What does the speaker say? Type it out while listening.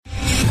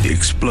The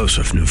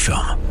explosive new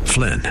film,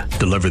 Flynn,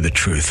 deliver the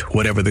truth,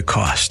 whatever the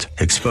cost,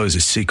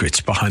 exposes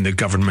secrets behind the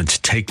government's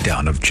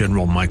takedown of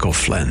General Michael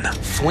Flynn.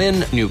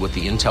 Flynn knew what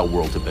the intel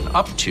world had been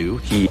up to.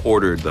 He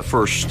ordered the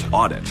first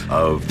audit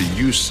of the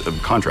use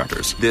of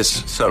contractors.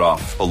 This set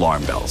off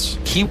alarm bells.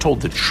 He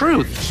told the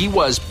truth. He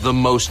was the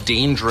most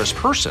dangerous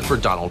person for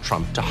Donald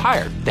Trump to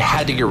hire. They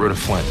had to get rid of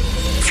Flynn.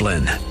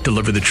 Flynn,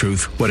 deliver the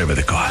truth, whatever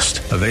the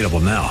cost. Available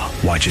now.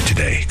 Watch it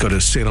today. Go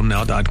to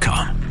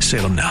salemnow.com.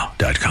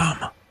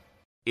 salemnow.com.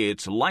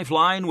 It's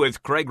Lifeline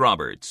with Craig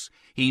Roberts.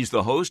 He's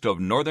the host of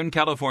Northern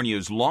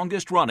California's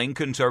longest-running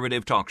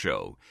conservative talk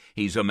show.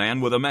 He's a man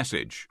with a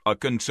message, a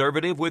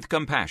conservative with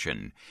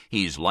compassion.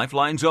 He's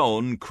Lifeline's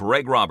own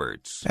Craig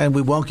Roberts. And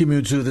we welcome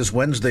you to this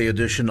Wednesday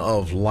edition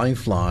of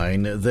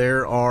Lifeline.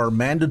 There are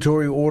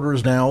mandatory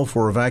orders now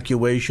for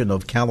evacuation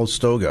of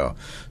Calistoga.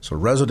 So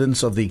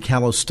residents of the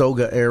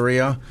Calistoga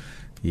area,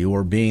 you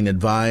are being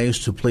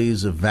advised to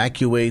please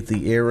evacuate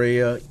the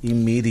area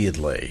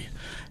immediately.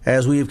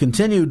 As we have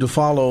continued to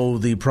follow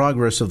the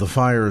progress of the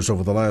fires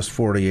over the last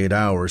 48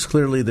 hours,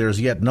 clearly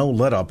there's yet no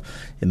let-up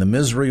in the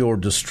misery or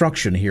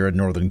destruction here in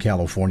Northern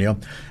California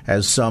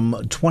as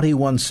some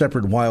 21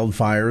 separate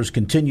wildfires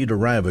continue to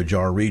ravage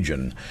our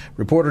region.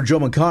 Reporter Joe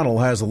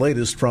McConnell has the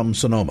latest from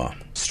Sonoma.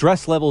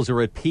 Stress levels are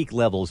at peak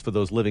levels for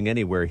those living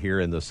anywhere here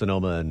in the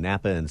Sonoma and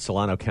Napa and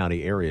Solano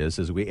County areas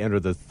as we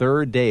enter the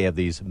third day of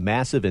these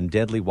massive and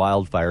deadly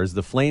wildfires.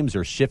 The flames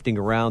are shifting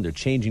around, they're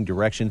changing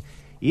direction,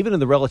 even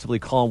in the relatively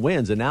calm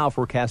winds, and now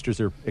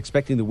forecasters are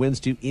expecting the winds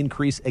to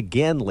increase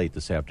again late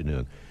this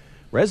afternoon.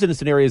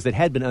 Residents in areas that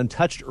had been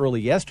untouched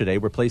early yesterday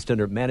were placed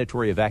under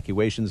mandatory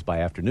evacuations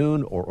by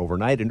afternoon or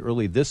overnight and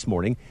early this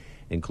morning,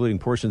 including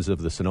portions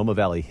of the Sonoma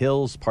Valley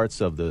Hills, parts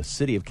of the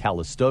city of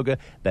Calistoga,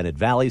 Bennett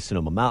Valley,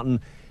 Sonoma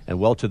Mountain, and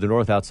well to the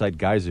north outside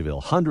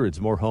Geyserville.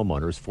 Hundreds more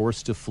homeowners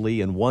forced to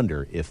flee and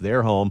wonder if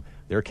their home,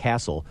 their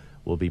castle,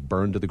 will be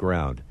burned to the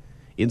ground.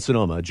 In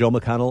Sonoma, Joe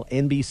McConnell,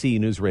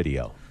 NBC News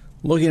Radio.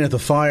 Looking at the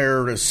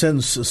fire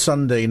since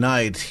Sunday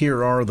night,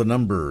 here are the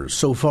numbers.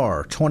 So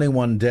far,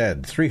 21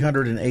 dead,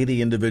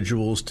 380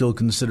 individuals still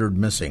considered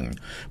missing.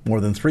 More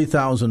than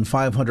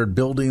 3,500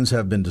 buildings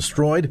have been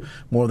destroyed.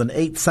 More than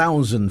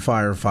 8,000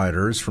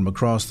 firefighters from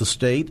across the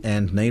state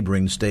and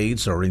neighboring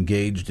states are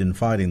engaged in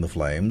fighting the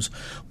flames.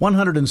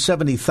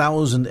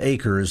 170,000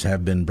 acres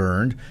have been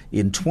burned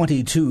in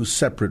 22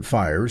 separate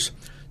fires.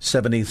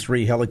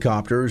 73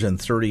 helicopters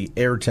and 30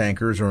 air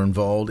tankers are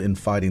involved in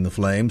fighting the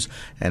flames.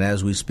 And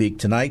as we speak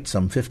tonight,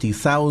 some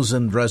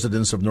 50,000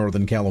 residents of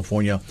Northern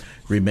California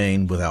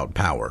remain without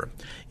power.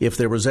 If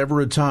there was ever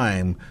a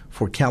time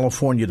for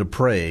California to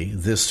pray,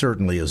 this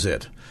certainly is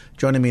it.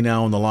 Joining me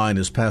now on the line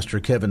is Pastor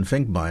Kevin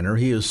Finkbeiner.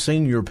 He is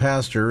senior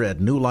pastor at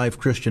New Life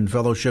Christian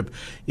Fellowship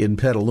in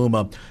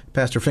Petaluma.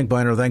 Pastor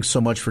Finkbeiner, thanks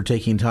so much for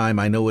taking time.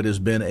 I know it has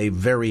been a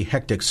very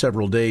hectic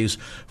several days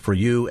for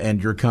you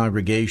and your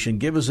congregation.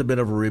 Give us a bit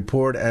of a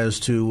report as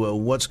to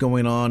what's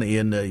going on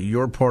in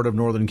your part of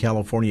Northern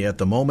California at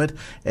the moment,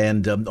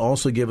 and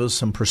also give us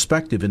some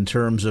perspective in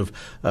terms of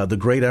the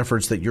great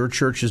efforts that your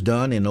church has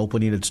done in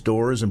opening its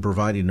doors and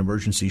providing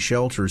emergency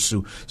shelters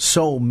to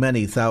so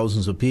many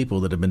thousands of people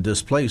that have been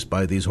displaced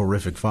by these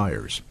horrific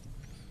fires.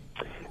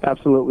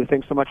 Absolutely.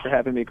 Thanks so much for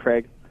having me,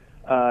 Craig.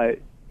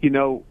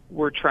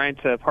 We're trying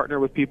to partner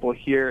with people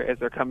here as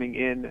they're coming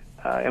in,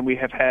 and we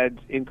have had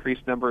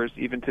increased numbers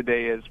even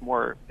today as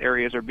more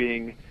areas are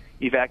being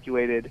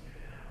evacuated.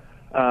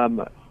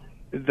 The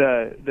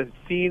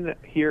scene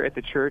here at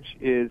the church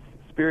is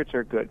spirits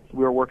are good.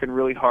 We're working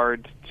really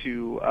hard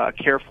to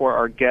care for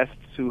our guests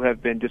who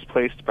have been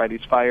displaced by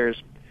these fires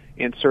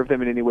and serve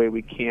them in any way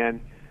we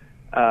can.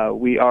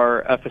 We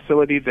are a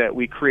facility that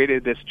we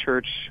created this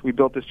church. We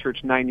built this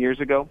church 9 years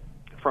ago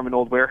from an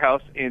old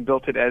warehouse and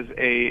built it as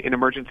an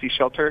emergency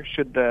shelter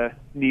should the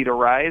need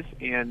arise.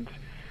 And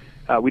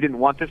we didn't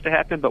want this to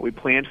happen, but we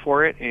planned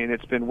for it, and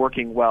it's been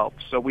working well.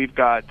 So we've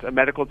got a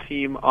medical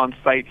team on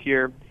site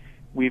here.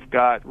 We've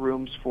got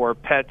rooms for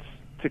pets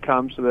to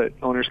come so that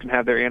owners can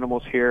have their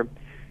animals here.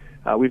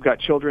 We've got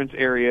children's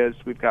areas.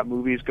 We've got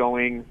movies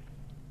going.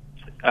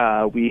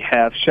 We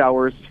have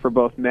showers for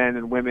both men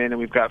and women, and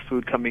we've got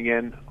food coming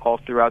in all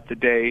throughout the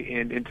day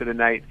and into the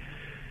night.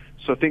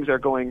 So things are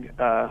going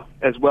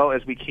as well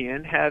as we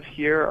can have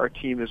here. Our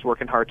team is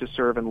working hard to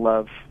serve and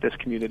love this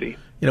community.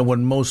 You know,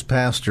 when most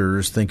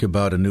pastors think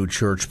about a new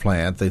church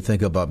plant, they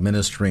think about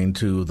ministering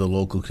to the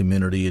local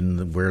community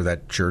and where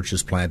that church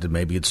is planted.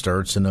 Maybe it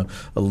starts in a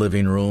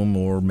living room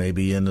or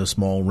maybe in a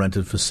small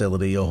rented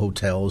facility, a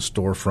hotel, a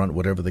storefront,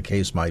 whatever the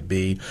case might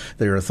be.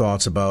 There are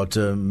thoughts about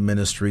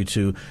ministry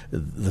to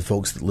the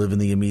folks that live in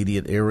the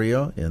immediate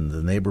area, in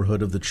the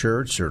neighborhood of the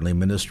church, certainly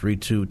ministry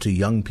to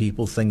young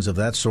people, things of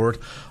that sort.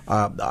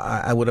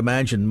 I would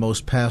imagine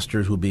most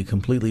pastors would be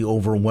completely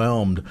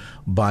overwhelmed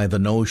by the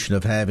notion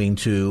of having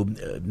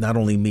to not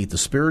only meet the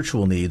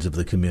spiritual needs of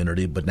the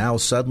community, but now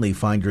suddenly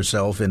find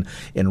yourself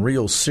in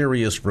real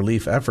serious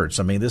relief efforts.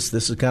 I mean, this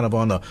is kind of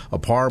on a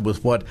par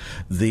with what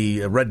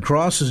the Red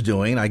Cross is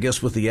doing, I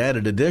guess, with the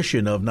added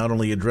addition of not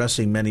only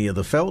addressing many of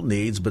the felt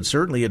needs, but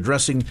certainly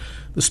addressing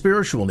the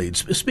spiritual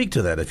needs. Speak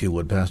to that, if you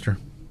would, Pastor.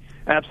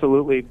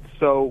 Absolutely.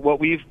 So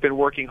what we've been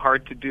working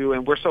hard to do,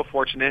 and we're so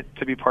fortunate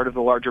to be part of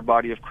the larger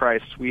body of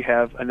Christ, we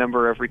have a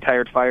number of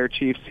retired fire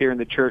chiefs here in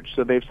the church,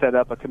 so they've set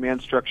up a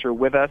command structure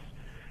with us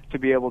to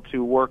be able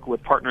to work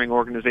with partnering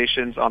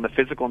organizations on the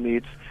physical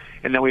needs.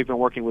 And then we've been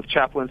working with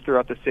chaplains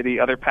throughout the city.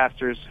 Other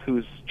pastors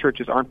whose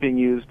churches aren't being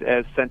used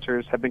as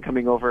centers have been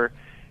coming over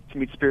to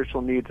meet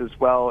spiritual needs, as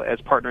well as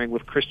partnering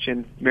with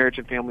Christian marriage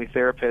and family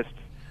therapists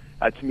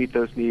to meet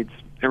those needs.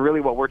 And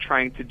really what we're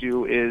trying to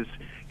do is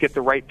get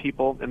the right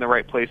people in the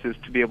right places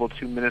to be able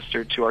to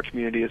minister to our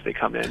community as they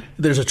come in.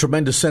 There's a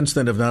tremendous sense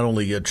then of not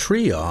only a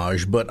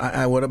triage, but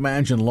I would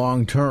imagine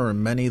long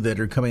term, many that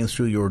are coming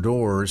through your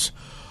doors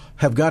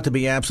have got to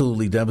be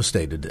absolutely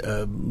devastated.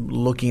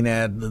 Looking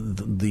at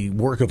the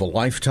work of a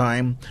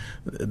lifetime,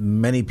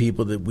 many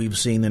people that we've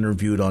seen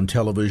interviewed on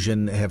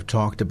television have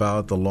talked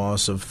about the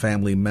loss of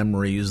family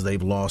memories.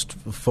 They've lost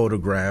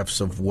photographs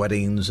of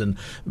weddings and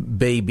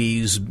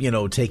babies,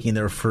 taking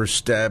their first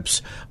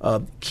steps,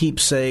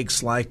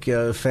 keepsakes like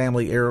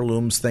family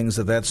heirlooms, things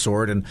of that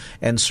sort.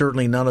 And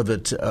certainly none of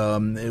it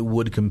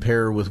would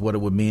compare with what it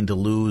would mean to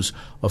lose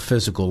a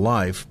physical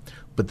life.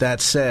 But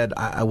that said,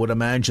 I would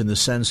imagine the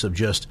sense of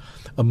just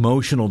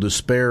emotional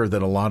despair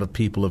that a lot of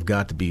people have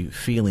got to be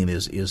feeling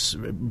is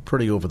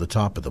pretty over the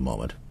top at the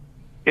moment.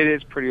 It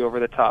is pretty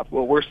over the top.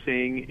 What we're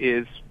seeing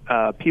is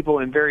people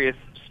in various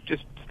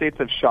just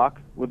states of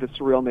shock with the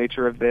surreal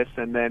nature of this,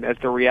 and then as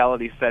the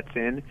reality sets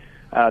in,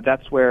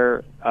 that's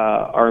where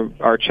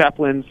our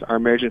chaplains, our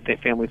marriage and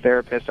family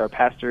therapists, our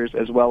pastors,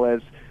 as well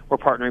as we're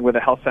partnering with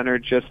a health center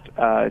just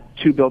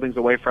 2 buildings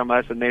away from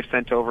us, and they've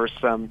sent over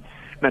some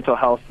mental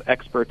health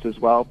experts as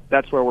well.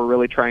 That's where we're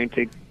really trying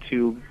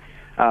to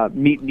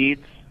meet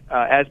needs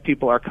as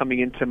people are coming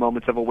into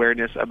moments of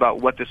awareness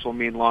about what this will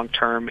mean long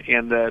term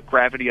and the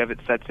gravity of it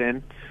sets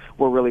in.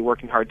 We're really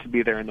working hard to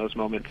be there in those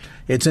moments.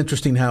 It's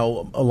interesting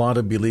how a lot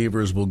of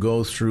believers will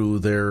go through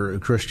their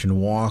Christian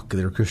walk,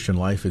 their Christian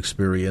life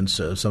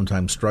experience,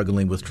 sometimes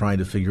struggling with trying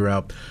to figure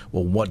out,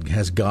 well, what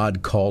has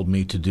God called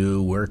me to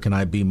do? Where can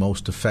I be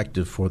most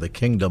effective for the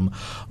kingdom?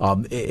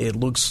 It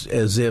looks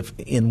as if,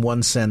 in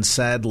one sense,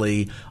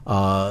 sadly,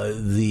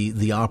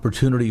 the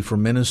opportunity for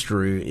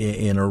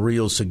ministry in a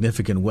real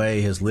significant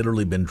way has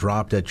literally been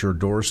dropped at your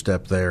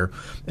doorstep there,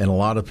 and a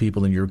lot of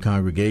people in your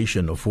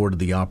congregation afforded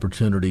the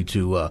opportunity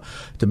to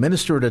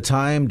minister at a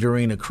time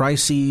during a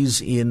crisis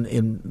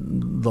in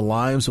the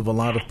lives of a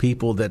lot of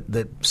people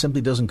that simply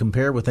doesn't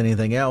compare with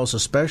anything else,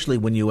 especially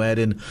when you add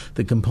in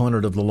the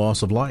component of the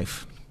loss of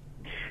life.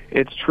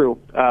 It's true.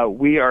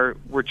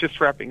 We're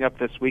just wrapping up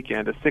this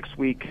weekend a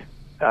 6-week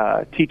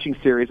teaching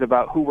series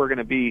about who we're going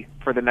to be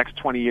for the next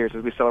 20 years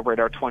as we celebrate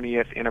our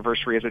 20th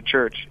anniversary as a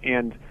church.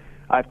 And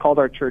I've called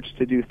our church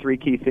to do 3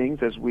 key things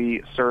as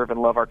we serve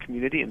and love our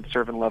community and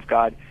serve and love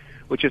God,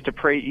 which is to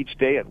pray each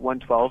day at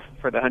 1:12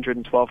 for the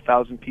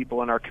 112,000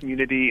 people in our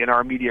community in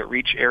our immediate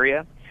reach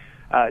area,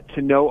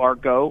 to know our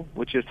go,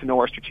 which is to know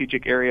our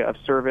strategic area of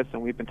service,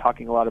 and we've been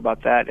talking a lot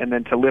about that, and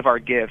then to live our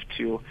give,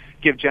 to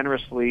give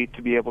generously,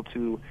 to be able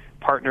to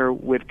partner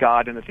with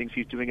God in the things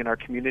He's doing in our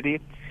community.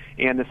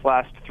 And this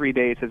last 3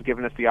 days has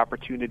given us the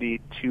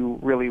opportunity to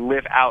really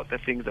live out the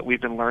things that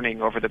we've been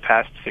learning over the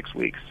past 6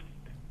 weeks.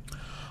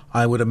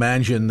 I would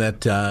imagine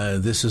that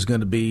this is going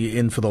to be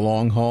in for the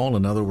long haul.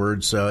 In other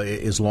words,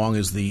 as long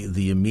as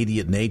the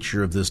immediate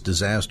nature of this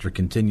disaster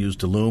continues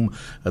to loom,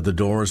 the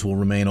doors will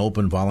remain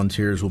open,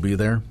 volunteers will be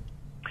there?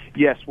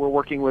 Yes, we're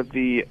working with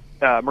the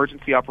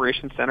Emergency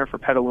Operations Center for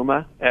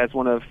Petaluma as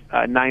one of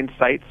 9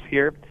 sites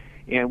here,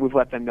 and we've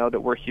let them know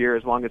that we're here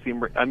as long as the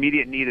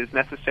immediate need is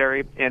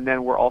necessary. And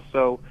then we're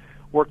also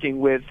working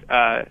with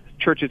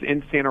churches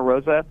in Santa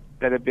Rosa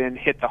that have been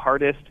hit the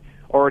hardest,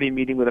 already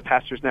meeting with a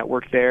pastors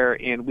network there,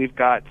 and we've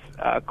got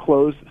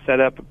clothes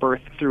set up,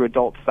 birth through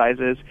adult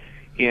sizes,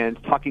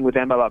 and talking with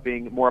them about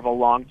being more of a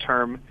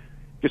long-term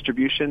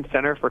distribution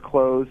center for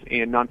clothes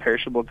and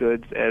non-perishable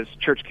goods as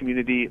church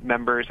community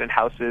members and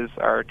houses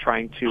are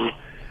trying to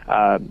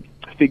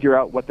figure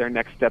out what their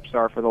next steps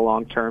are for the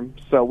long term.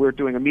 So we're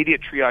doing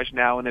immediate triage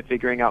now and then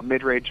figuring out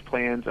mid-range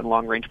plans and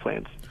long-range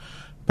plans.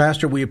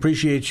 Pastor, we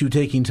appreciate you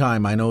taking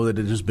time. I know that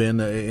it has been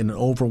an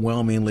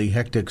overwhelmingly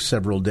hectic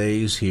several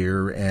days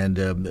here,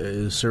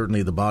 and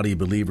certainly the body of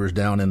believers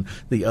down in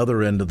the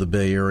other end of the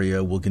Bay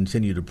Area will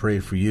continue to pray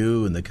for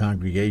you and the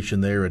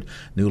congregation there at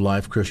New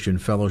Life Christian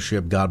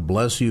Fellowship. God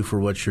bless you for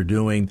what you're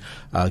doing.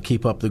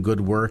 Keep up the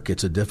good work.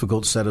 It's a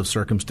difficult set of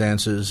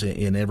circumstances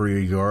in every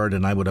regard,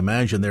 and I would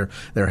imagine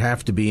there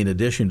have to be, in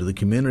addition to the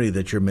community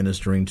that you're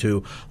ministering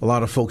to, a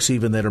lot of folks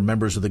even that are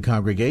members of the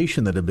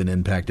congregation that have been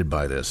impacted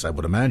by this, I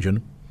would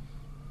imagine.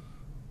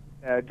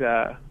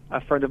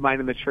 A friend of mine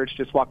in the church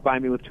just walked by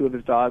me with 2 of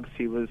his dogs.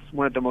 He was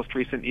one of the most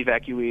recent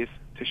evacuees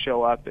to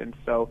show up, and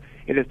so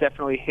it has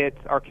definitely hit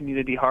our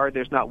community hard.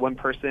 There's not one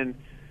person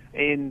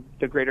in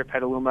the greater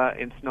Petaluma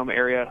and Sonoma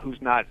area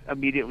who's not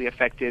immediately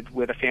affected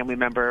with a family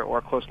member or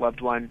a close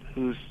loved one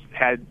who's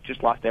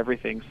just lost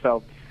everything.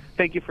 So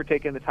thank you for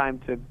taking the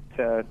time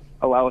to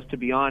allow us to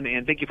be on,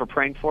 and thank you for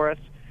praying for us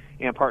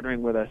and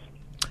partnering with us.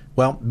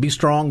 Well, be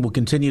strong. We'll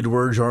continue to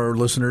urge our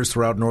listeners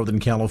throughout Northern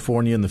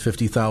California and the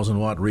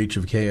 50,000-watt reach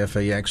of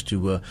KFAX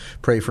to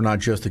pray for not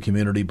just the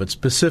community, but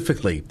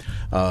specifically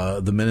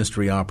the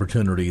ministry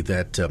opportunity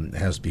that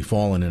has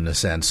befallen, in a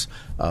sense,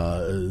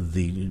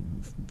 the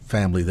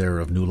family there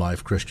of New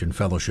Life Christian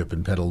Fellowship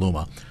in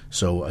Petaluma.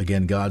 So,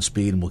 again,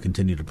 Godspeed, and we'll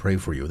continue to pray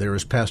for you. There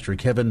is Pastor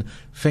Kevin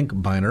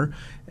Finkbeiner,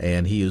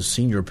 and he is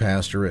senior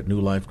pastor at New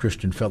Life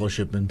Christian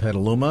Fellowship in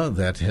Petaluma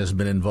that has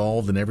been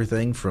involved in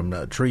everything from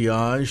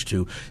triage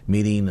to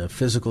meeting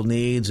physical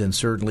needs and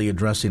certainly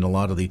addressing a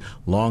lot of the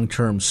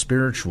long-term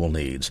spiritual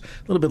needs.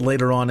 A little bit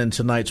later on in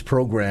tonight's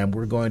program,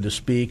 we're going to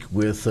speak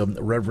with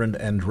Reverend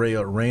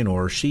Andrea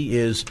Raynor. She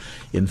is,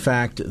 in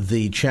fact,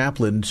 the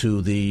chaplain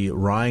to the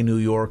Rye, New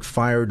York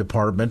Fire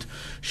Department.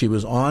 She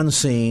was on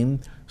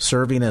scene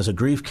serving as a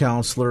grief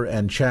counselor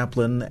and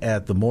chaplain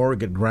at the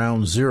morgue at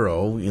Ground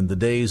Zero in the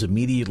days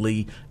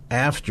immediately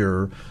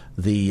after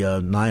the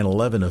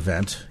 9/11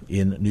 event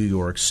in New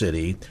York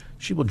City.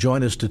 She will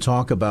join us to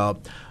talk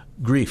about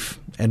grief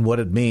and what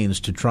it means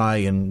to try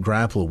and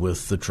grapple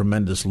with the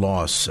tremendous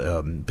loss,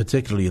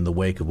 particularly in the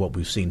wake of what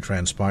we've seen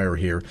transpire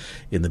here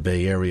in the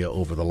Bay Area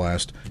over the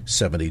last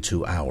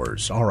 72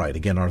 hours. All right,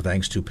 again, our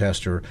thanks to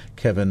Pastor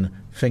Kevin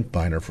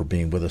Finkbeiner for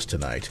being with us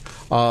tonight.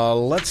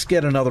 Let's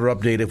get another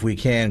update, if we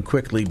can,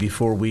 quickly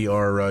before we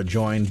are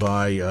joined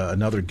by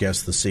another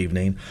guest this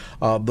evening.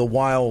 The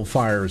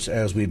wildfires,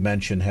 as we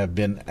mentioned, have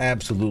been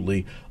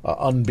absolutely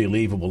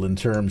unbelievable in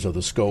terms of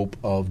the scope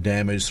of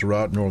damage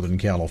throughout Northern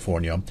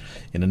California.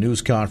 In a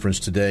news conference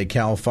today,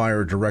 CAL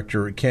FIRE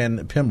Director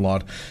Ken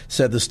Pimlott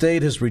said the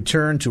state has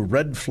returned to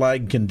red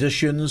flag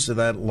conditions,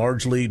 that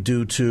largely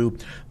due to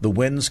the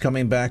winds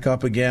coming back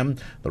up again.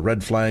 The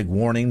red flag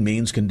warning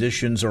means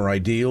conditions are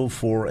ideal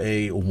for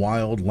a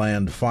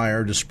wildland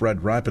fire to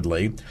spread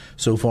rapidly.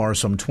 So far,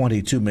 some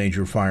 22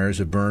 major fires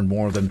have burned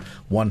more than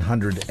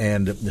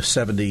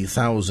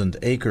 170,000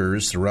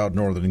 acres throughout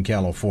Northern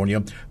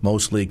California,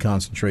 mostly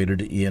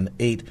concentrated in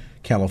 8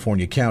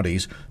 California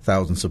counties.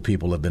 Thousands of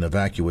people have been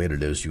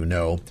evacuated, as you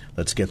know.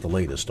 Let's get the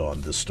latest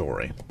on this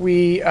story.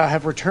 We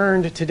have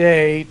returned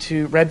today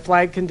to red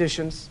flag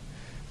conditions,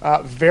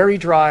 very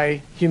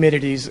dry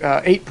humidities,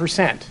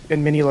 8%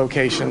 in many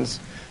locations,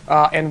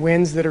 and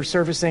winds that are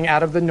surfacing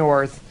out of the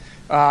north,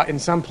 in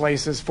some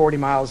places 40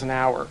 miles an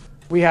hour.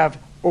 We have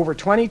over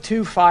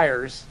 22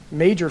 fires,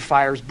 major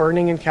fires,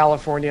 burning in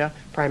California,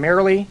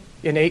 primarily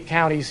in 8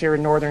 counties here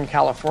in Northern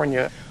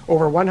California.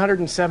 Over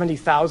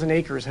 170,000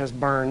 acres has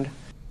burned.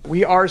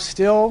 We are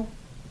still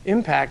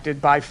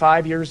impacted by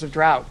 5 years of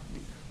drought.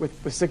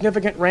 With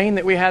significant rain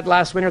that we had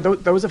last winter,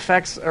 those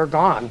effects are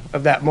gone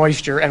of that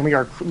moisture, and we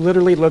are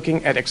literally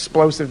looking at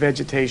explosive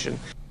vegetation.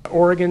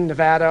 Oregon,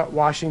 Nevada,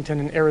 Washington,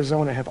 and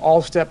Arizona have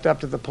all stepped up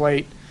to the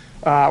plate.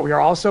 We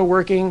are also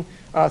working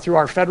through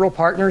our federal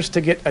partners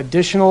to get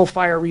additional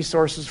fire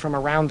resources from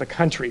around the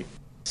country.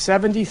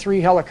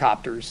 73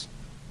 helicopters,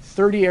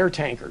 30 air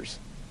tankers,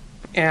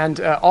 and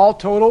all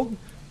totaled,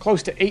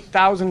 close to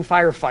 8,000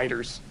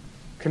 firefighters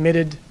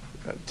committed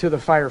to the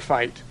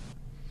firefight.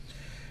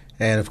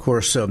 And, of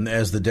course,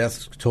 as the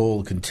death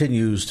toll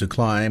continues to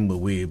climb,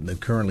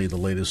 currently the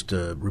latest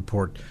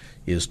report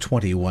is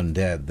 21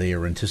 dead. They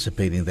are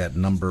anticipating that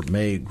number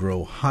may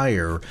grow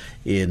higher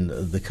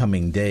in the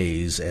coming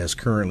days, as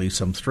currently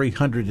some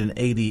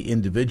 380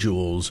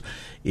 individuals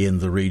in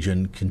the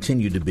region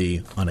continue to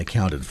be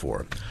unaccounted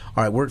for.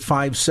 All right, we're at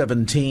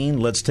 5:17.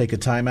 Let's take a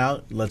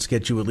timeout. Let's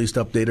get you at least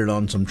updated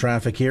on some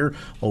traffic here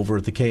over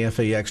at the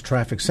KFAX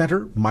Traffic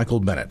Center. Michael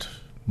Bennett.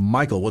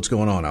 Michael, what's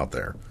going on out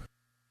there?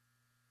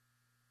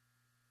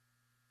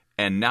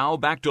 And now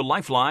back to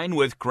Lifeline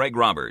with Craig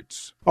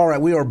Roberts. All right,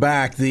 we are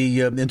back.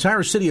 The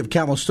entire city of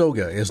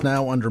Calistoga is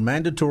now under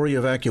mandatory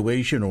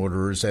evacuation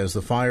orders as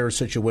the fire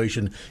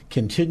situation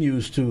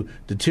continues to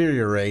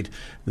deteriorate.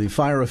 The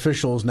fire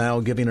officials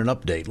now giving an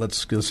update.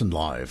 Let's listen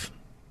live.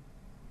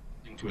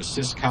 To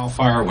assist CAL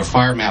FIRE with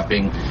fire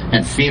mapping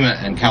and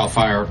FEMA and CAL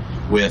FIRE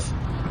with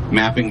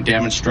mapping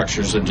damaged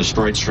structures and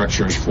destroyed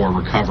structures for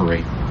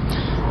recovery.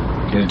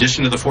 In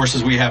addition to the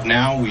forces we have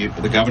now,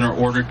 the governor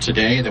ordered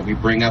today that we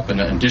bring up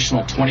an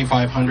additional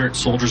 2,500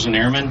 soldiers and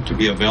airmen to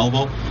be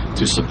available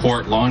to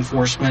support law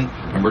enforcement,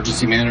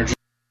 emergency management,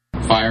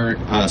 fire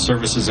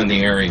services in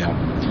the area.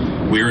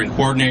 We are in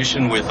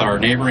coordination with our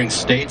neighboring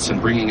states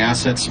and bringing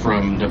assets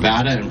from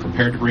Nevada and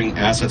prepared to bring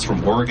assets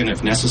from Oregon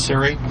if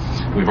necessary.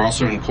 We're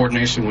also in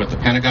coordination with the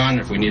Pentagon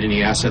if we need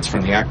any assets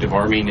from the active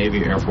Army,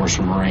 Navy, Air Force,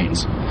 or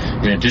Marines.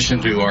 In addition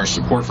to our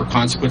support for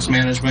consequence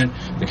management,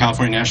 the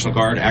California National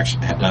Guard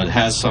actually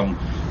has some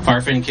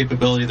firefighting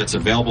capability that's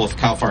available if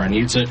CAL FIRE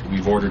needs it.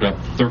 We've ordered up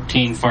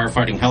 13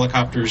 firefighting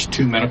helicopters,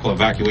 2 medical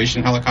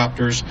evacuation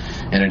helicopters,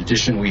 and in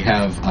addition we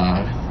have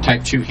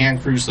Type 2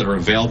 hand crews that are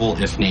available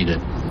if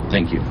needed.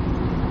 Thank you.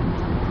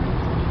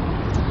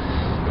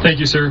 Thank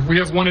you, sir. We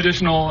have one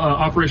additional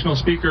operational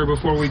speaker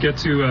before we get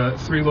to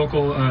 3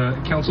 local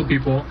council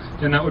people,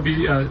 and that would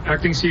be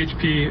Acting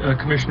CHP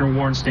Commissioner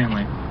Warren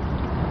Stanley.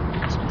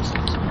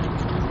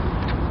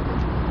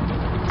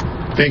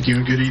 Thank you,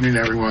 and good evening,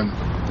 everyone.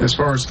 As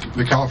far as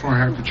the California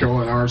Highway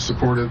Patrol and our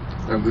support of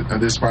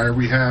this fire,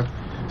 we have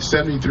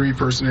 73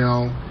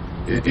 personnel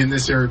in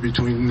this area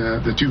between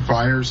the 2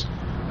 fires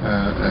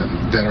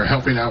that are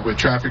helping out with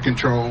traffic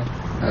control,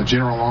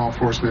 general law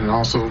enforcement, and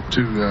also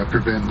to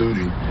prevent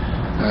looting.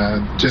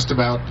 Just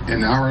about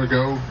an hour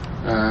ago,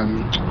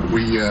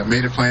 we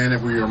made a plan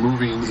and we are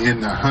moving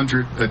in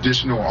 100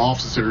 additional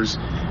officers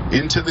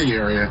into the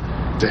area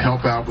to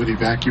help out with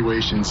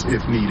evacuations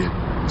if needed.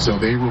 So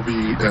they will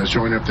be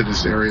showing up to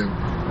this area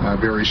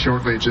very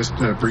shortly. Just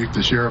briefed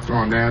the sheriff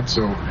on that,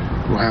 so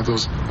we'll have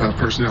those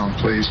personnel in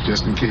place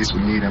just in case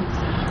we need them.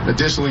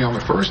 Additionally, on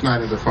the first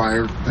night of the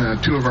fire,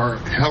 2 of our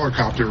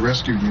helicopter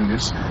rescue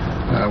units,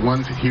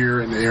 one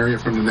here in the area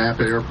from the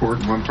Napa Airport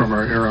and one from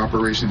our Air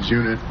Operations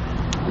Unit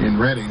in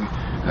Redding,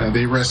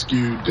 they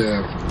rescued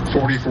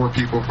 44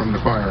 people from the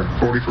fire.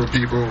 44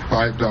 people,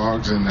 5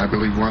 dogs, and I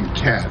believe 1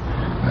 cat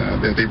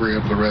that they were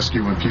able to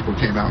rescue when people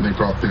came out and they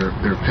brought their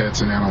pets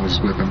and animals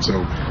with them.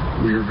 So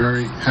we were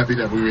very happy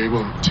that we were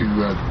able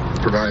to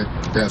provide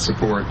that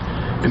support.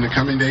 In the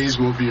coming days,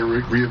 we'll be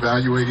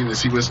reevaluating to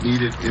see what's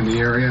needed in the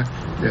area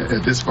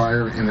at this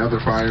fire and other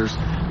fires.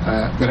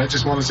 But I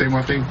just want to say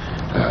one thing.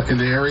 In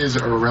the areas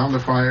around the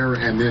fire,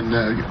 and then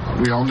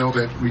we all know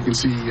that we can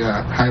see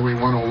Highway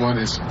 101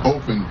 is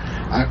open.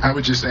 I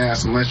would just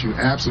ask, unless you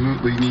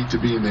absolutely need to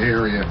be in the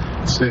area,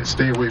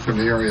 stay away from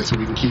the area so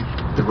we can keep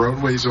the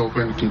roadways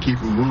open, can keep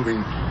them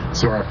moving,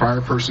 so our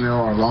fire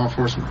personnel, our law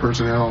enforcement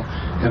personnel,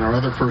 and our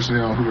other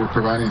personnel who are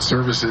providing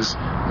services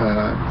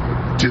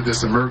to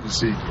this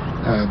emergency,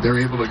 they're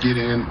able to get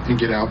in and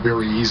get out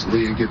very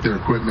easily and get their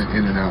equipment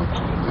in and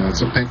out.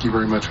 So thank you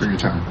very much for your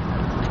time.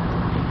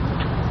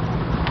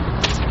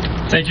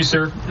 Thank you,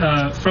 sir.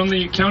 From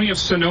the County of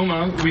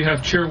Sonoma, we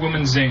have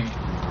Chairwoman Zane.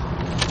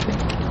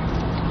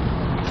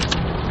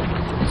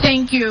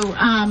 Thank you.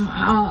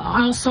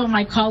 Also,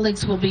 my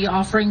colleagues will be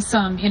offering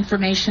some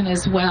information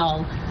as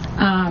well.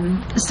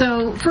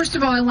 So first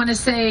of all, I want to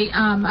say,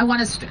 I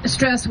want to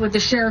stress what the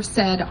sheriff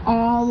said.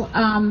 All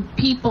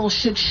people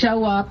should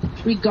show up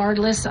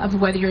regardless of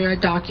whether you're a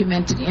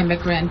documented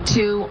immigrant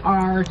to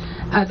our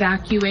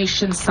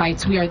evacuation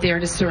sites. We are there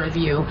to serve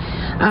you.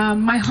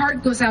 My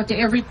heart goes out to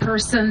every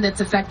person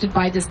that's affected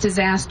by this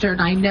disaster, and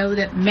I know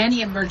that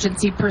many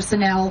emergency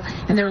personnel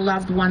and their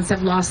loved ones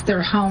have lost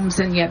their homes,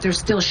 and yet they're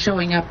still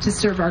showing up to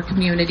serve our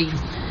community.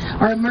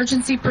 Our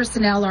emergency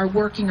personnel are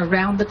working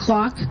around the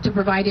clock to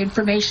provide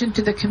information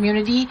to the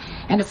community,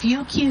 and a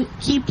few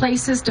key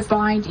places to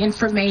find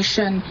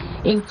information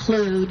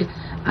include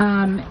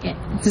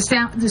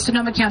the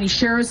Sonoma County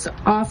Sheriff's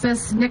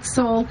Office,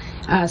 Nixle,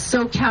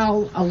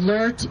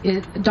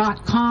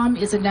 SoCalAlert.com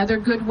is another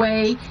good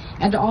way,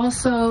 and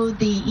also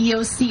the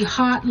EOC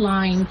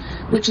hotline,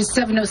 which is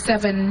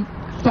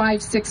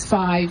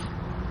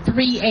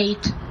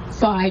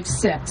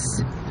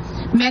 707-565-3856.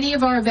 Many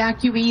of our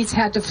evacuees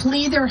had to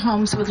flee their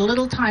homes with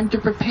little time to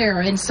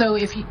prepare, and so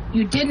if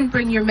you didn't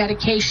bring your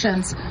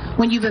medications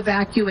when you've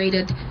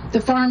evacuated, the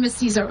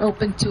pharmacies are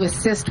open to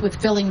assist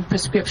with filling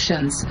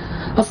prescriptions.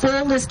 A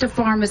full list of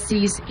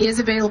pharmacies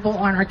is available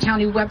on our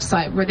county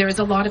website, where there is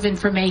a lot of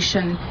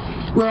information.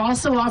 We're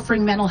also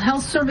offering mental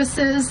health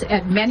services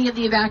at many of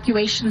the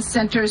evacuation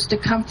centers to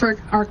comfort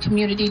our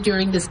community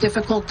during this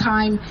difficult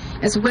time,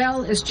 as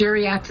well as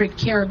geriatric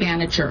care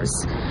managers.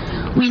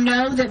 We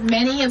know that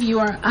many of you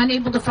are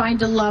unable to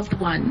find a loved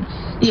one.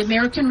 The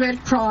American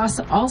Red Cross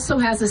also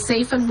has a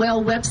Safe and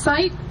Well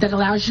website that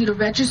allows you to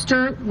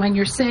register when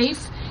you're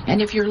safe.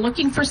 And if you're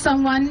looking for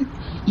someone,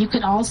 you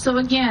can also,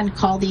 again,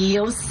 call the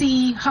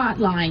EOC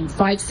hotline,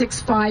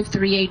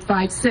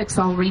 565-3856.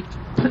 I'll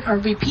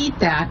repeat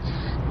that,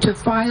 to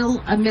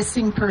file a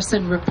missing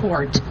person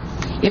report.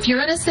 If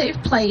you're in a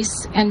safe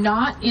place and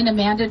not in a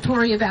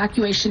mandatory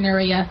evacuation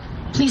area,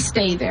 please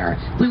stay there.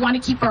 We want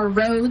to keep our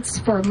roads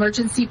for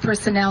emergency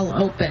personnel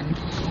open.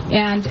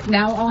 And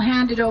now I'll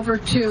hand it over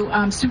to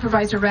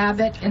Supervisor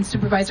Rabbit and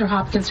Supervisor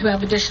Hopkins, who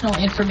have additional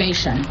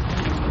information.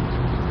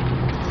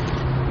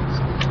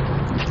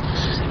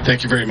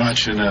 Thank you very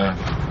much, and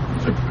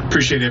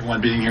appreciate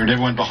everyone being here and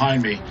everyone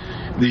behind me.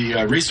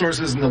 The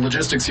resources and the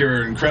logistics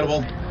here are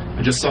incredible.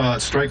 I just saw a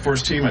strike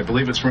force team. I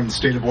believe it's from the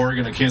state of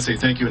Oregon. I can't say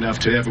thank you enough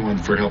to everyone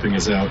for helping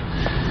us out.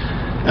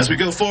 As we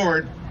go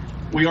forward,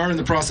 we are in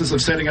the process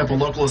of setting up a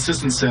local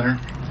assistance center.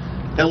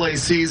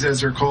 LACs,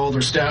 as they're called,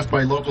 are staffed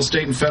by local,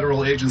 state, and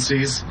federal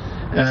agencies,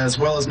 as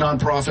well as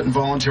nonprofit and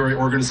voluntary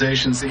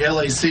organizations. The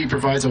LAC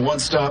provides a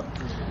one-stop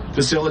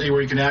facility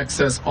where you can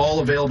access all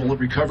available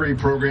recovery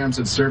programs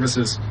and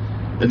services.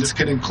 And this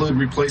can include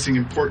replacing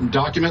important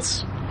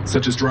documents,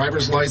 such as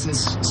driver's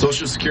license,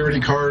 social security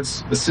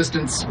cards,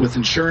 assistance with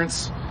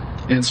insurance,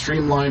 and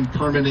streamlined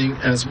permitting,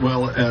 as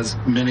well as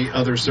many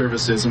other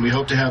services. And we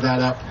hope to have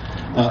that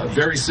up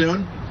very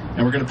soon.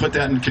 And we're going to put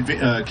that in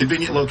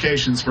convenient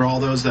locations for all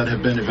those that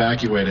have been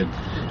evacuated.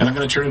 And I'm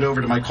going to turn it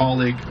over to my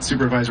colleague,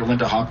 Supervisor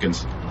Linda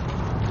Hopkins.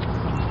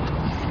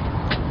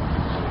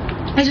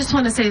 I just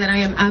want to say that I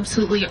am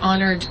absolutely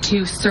honored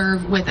to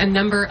serve with a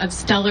number of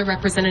stellar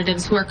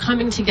representatives who are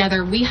coming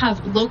together. We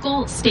have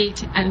local,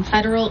 state, and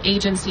federal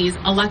agencies,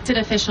 elected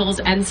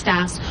officials, and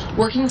staffs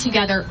working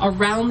together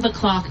around the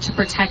clock to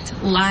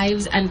protect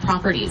lives and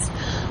properties.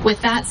 With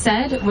that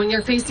said, when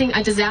you're facing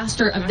a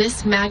disaster of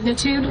this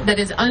magnitude that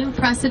is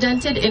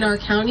unprecedented in our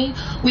county,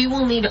 we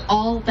will need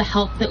all the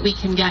help that we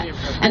can get.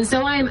 And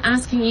so I am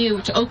asking you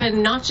to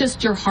open not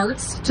just your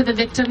hearts to the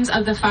victims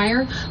of the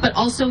fire, but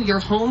also your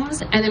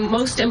homes and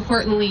most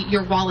importantly,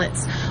 your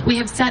wallets. We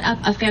have set up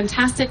a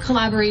fantastic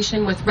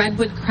collaboration with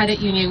Redwood Credit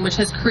Union, which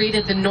has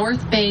created the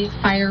North Bay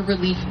Fire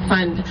Relief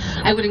Fund.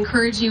 I would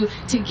encourage you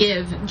to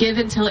give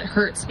until it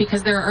hurts,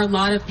 because there are a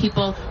lot of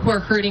people who are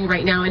hurting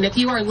right now. And if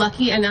you are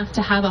lucky enough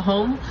to have a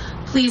home,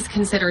 please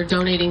consider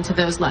donating to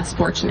those less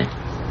fortunate.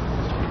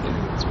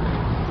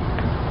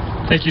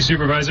 Thank you,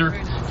 Supervisor,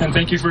 and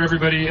thank you for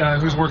everybody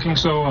who's working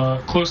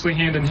so closely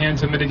hand in hand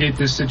to mitigate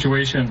this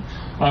situation.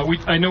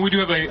 I know we do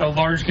have a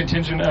large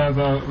contingent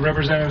of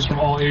representatives from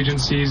all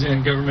agencies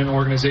and government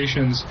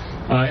organizations.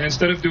 And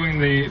instead of doing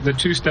the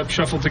two-step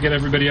shuffle to get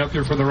everybody up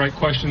here for the right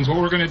questions, what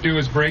we're going to do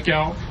is break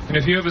out. And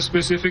if you have a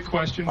specific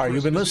question... All right,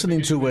 you've been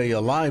listening to a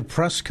live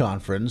press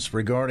conference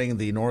regarding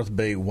the North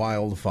Bay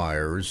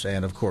wildfires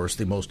and, of course,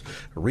 the most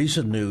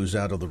recent news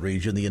out of the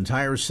region. The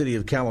entire city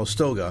of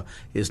Calistoga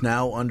is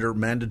now under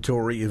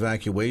mandatory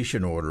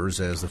evacuation orders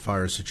as the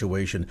fire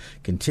situation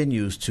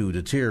continues to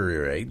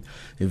deteriorate.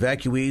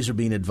 Evacuees are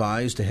being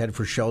advised to head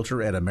for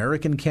shelter at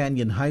American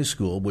Canyon High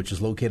School, which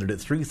is located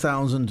at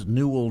 3000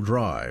 Newell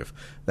Drive.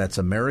 That's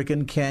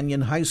American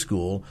Canyon High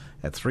School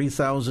at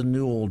 3000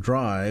 Newell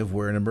Drive,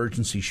 where an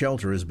emergency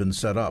shelter has been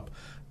set up.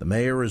 The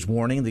mayor is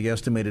warning the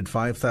estimated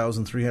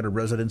 5,300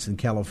 residents in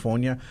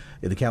California,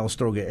 in the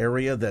Calistoga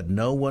area, that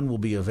no one will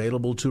be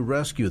available to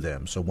rescue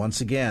them. So once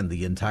again,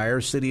 the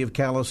entire city of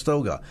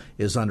Calistoga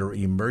is under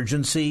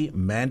emergency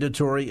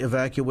mandatory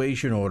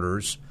evacuation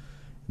orders.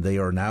 They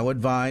are now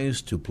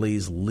advised to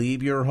please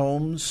leave your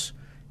homes,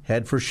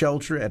 head for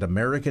shelter at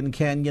American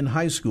Canyon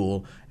High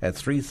School at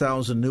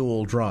 3000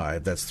 Newell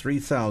Drive. That's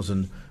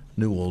 3000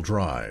 Newell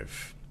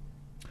Drive.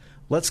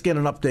 Let's get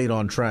an update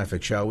on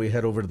traffic, shall we?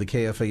 Head over to the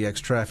KFAX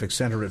Traffic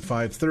Center at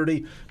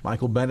 5:30.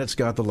 Michael Bennett's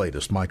got the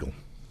latest. Michael.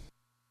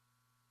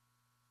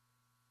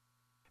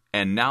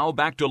 And now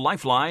back to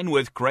Lifeline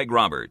with Craig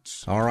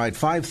Roberts. All right,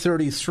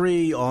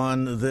 5:33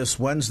 on this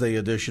Wednesday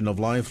edition of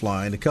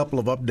Lifeline. A couple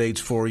of updates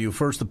for you.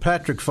 First, the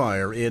Patrick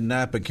Fire in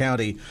Napa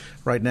County.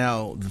 Right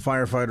now, the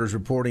firefighters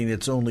reporting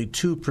it's only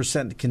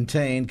 2%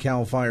 contained.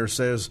 CAL FIRE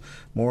says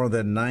more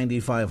than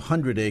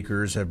 9,500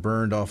 acres have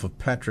burned off of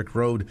Patrick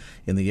Road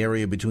in the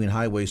area between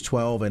Highways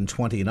 12 and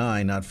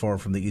 29, not far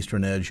from the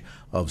eastern edge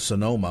of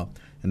Sonoma.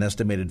 An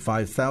estimated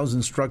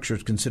 5,000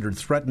 structures considered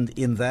threatened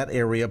in that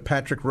area.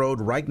 Patrick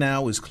Road right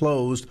now is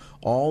closed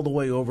all the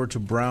way over to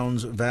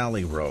Browns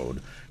Valley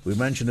Road. We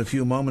mentioned a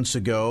few moments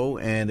ago,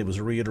 and it was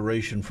a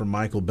reiteration from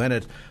Michael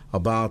Bennett,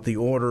 about the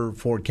order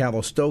for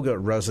Calistoga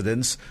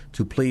residents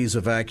to please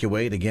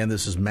evacuate. Again,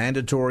 this is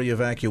mandatory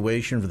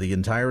evacuation for the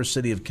entire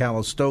city of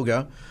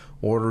Calistoga.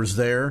 Orders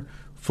there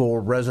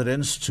for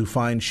residents to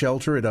find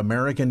shelter at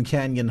American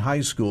Canyon High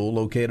School,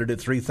 located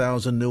at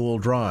 3000 Newell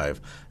Drive.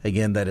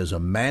 Again, that is a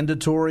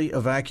mandatory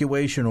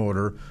evacuation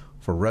order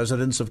for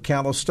residents of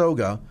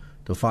Calistoga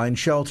to find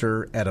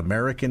shelter at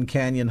American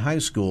Canyon High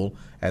School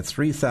at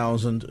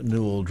 3000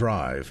 Newell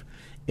Drive.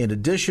 In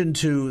addition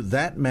to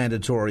that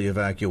mandatory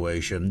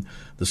evacuation,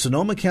 the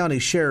Sonoma County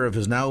Sheriff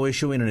is now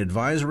issuing an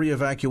advisory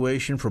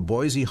evacuation for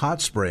Boise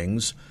Hot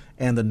Springs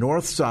and the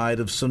north side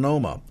of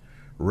Sonoma.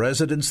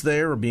 Residents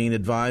there are being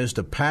advised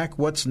to pack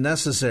what's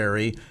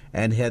necessary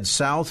and head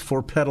south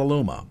for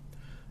Petaluma.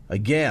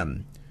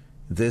 Again,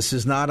 this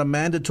is not a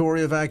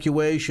mandatory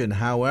evacuation.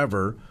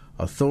 However,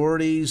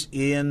 authorities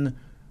in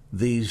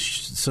the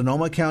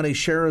Sonoma County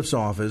Sheriff's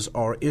Office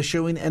are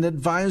issuing an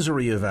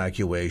advisory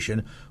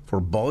evacuation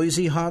for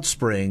Boise Hot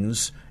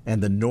Springs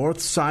and the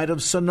north side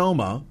of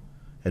Sonoma,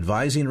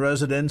 advising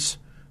residents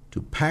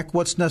to pack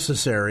what's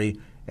necessary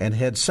and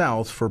head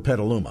south for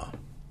Petaluma.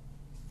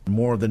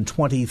 More than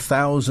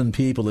 20,000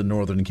 people in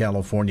Northern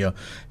California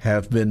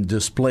have been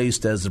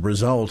displaced as a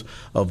result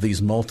of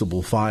these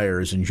multiple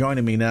fires. And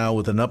joining me now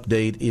with an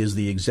update is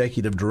the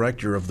Executive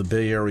Director of the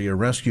Bay Area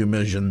Rescue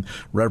Mission,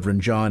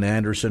 Reverend John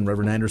Anderson.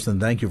 Reverend Anderson,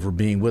 thank you for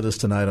being with us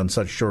tonight on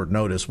such short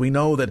notice. We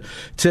know that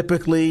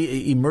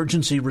typically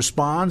emergency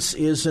response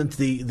isn't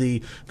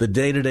the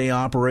day-to-day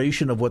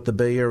operation of what the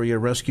Bay Area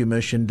Rescue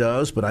Mission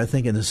does, but I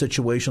think in a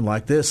situation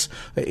like this,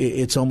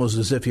 it's almost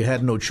as if you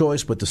had no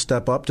choice but to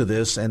step up to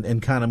this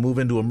and kind of move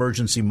into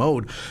emergency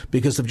mode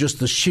because of just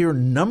the sheer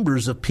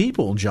numbers of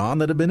people, John,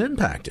 that have been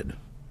impacted.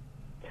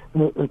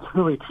 It's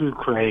really true,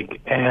 Craig.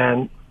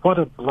 And what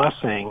a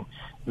blessing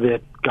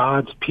that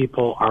God's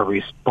people are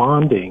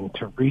responding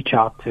to reach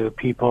out to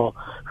people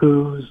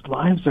whose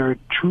lives are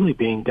truly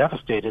being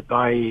devastated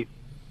by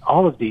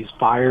all of these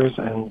fires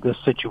and this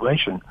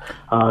situation.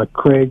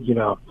 Craig,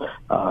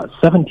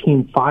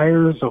 17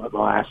 fires over the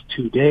last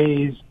 2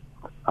 days,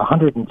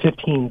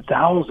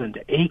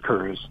 115,000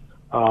 acres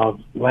of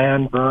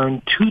land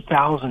burned,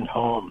 2,000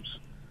 homes.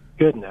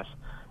 Goodness.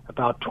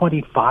 About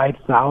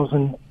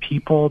 25,000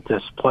 people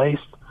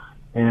displaced,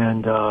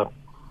 and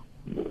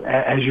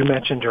as you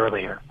mentioned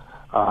earlier,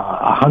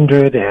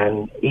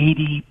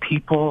 180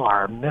 people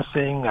are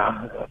missing.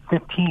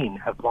 15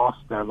 have lost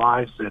their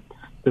lives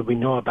that we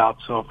know about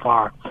so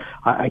far.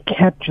 I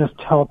can't just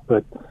help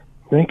but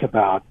think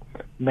about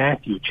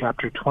Matthew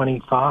chapter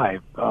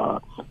 25,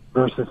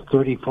 verses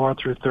 34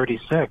 through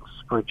 36,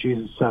 where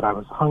Jesus said, I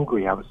was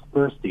hungry, I was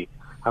thirsty,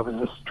 I was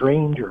a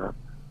stranger,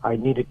 I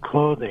needed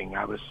clothing,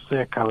 I was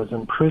sick, I was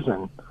in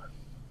prison,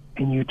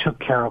 and you took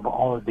care of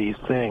all of these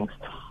things.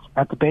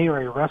 At the Bay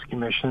Area Rescue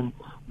Mission,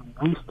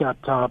 we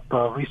stepped up,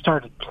 we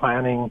started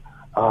planning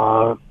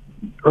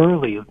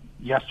early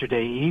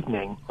yesterday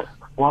evening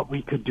what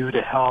we could do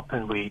to help,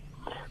 and we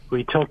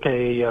took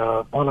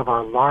one of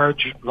our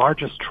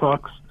largest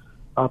trucks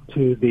up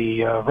to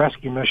the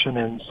rescue mission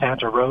in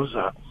Santa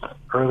Rosa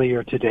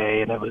earlier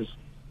today, and it was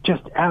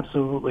just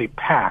absolutely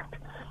packed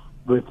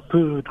with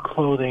food,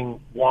 clothing,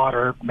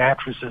 water,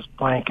 mattresses,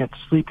 blankets,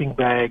 sleeping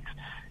bags,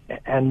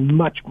 and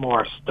much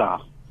more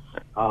stuff.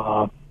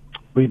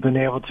 We've been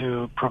able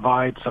to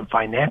provide some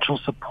financial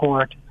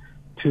support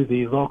to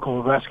the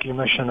local rescue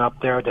mission up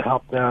there to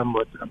help them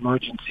with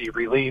emergency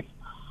relief.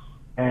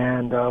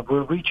 And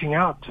we're reaching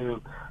out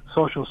to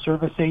social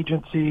service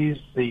agencies,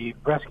 the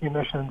rescue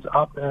missions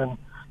up in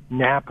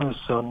Napa,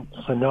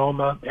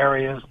 Sonoma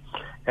areas,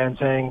 and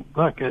saying,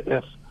 look,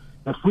 if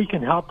we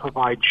can help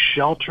provide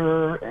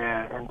shelter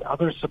and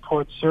other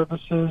support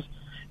services,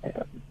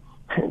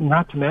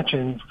 not to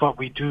mention what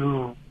we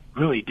do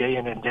really day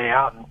in and day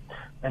out,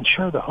 and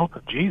share the hope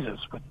of Jesus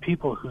with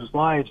people whose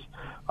lives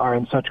are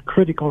in such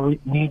critical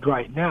need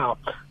right now,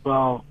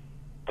 well,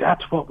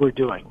 that's what we're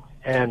doing.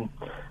 And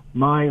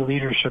my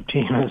leadership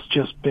team has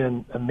just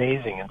been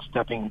amazing in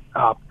stepping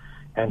up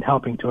and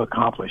helping to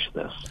accomplish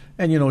this.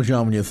 And,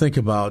 John, when you think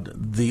about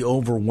the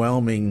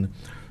overwhelming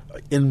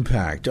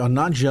impact on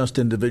not just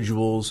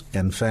individuals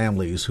and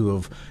families who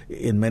have,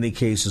 in many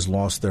cases,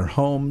 lost their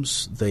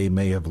homes, they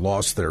may have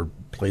lost their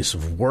place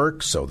of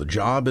work, so the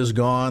job is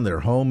gone, their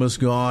home is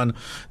gone.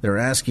 They're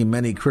asking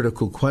many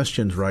critical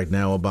questions right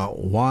now about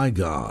why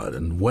God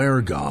and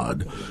where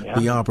God. Yeah.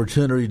 The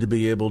opportunity to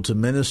be able to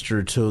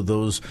minister to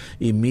those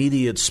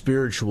immediate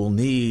spiritual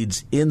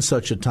needs in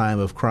such a time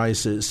of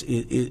crisis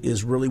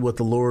is really what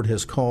the Lord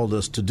has called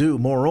us to do.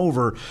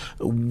 Moreover,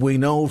 we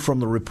know from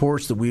the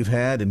reports that we've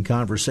had in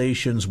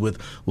conversations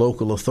with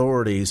local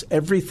authorities,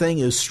 everything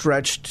is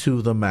stretched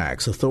to the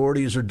max.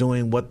 Authorities are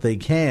doing what they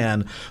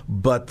can,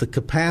 but the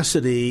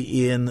capacity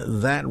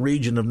in that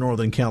region of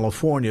Northern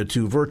California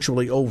to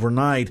virtually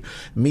overnight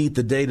meet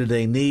the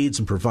day-to-day needs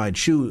and provide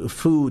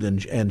food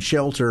and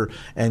shelter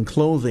and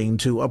clothing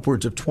to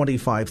upwards of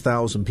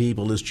 25,000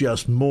 people is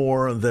just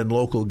more than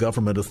local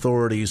government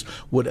authorities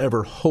would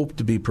ever hope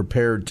to be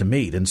prepared to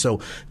meet. And so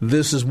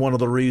this is one of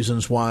the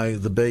reasons why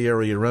the Bay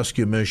Area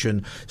Rescue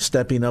Mission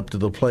stepping up to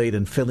the plate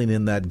and filling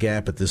in that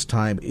gap at this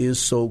time is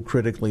so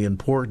critically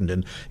important.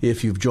 And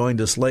if you've joined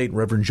us late,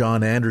 Reverend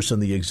John Anderson,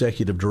 the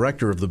Executive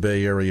Director of the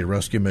Bay Area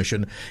Rescue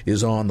Mission,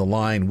 is on the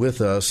line with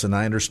us. And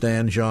I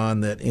understand,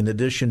 John, that in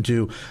addition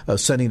to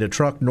sending a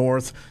truck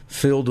north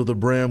filled to the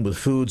brim with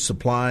food,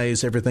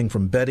 supplies, everything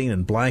from bedding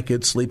and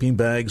blankets, sleeping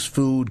bags,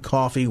 food,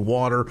 coffee,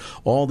 water,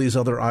 all these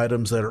other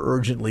items that are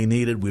urgently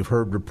needed. We've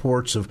heard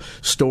reports of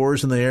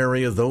stores in the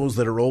area, those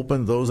that are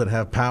open, those that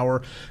have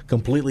power,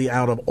 completely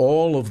out of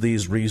all of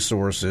these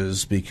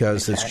resources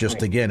because It's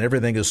just, again,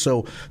 everything is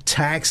so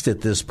taxed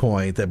at this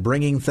point that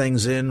bringing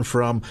things in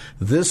from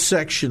this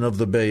section of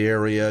the Bay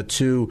Area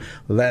to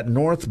that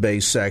North Bay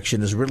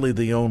section is really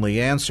the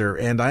only answer.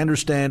 And I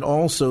understand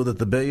also that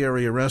the Bay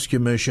Area Rescue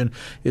Mission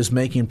is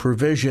making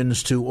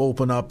provisions to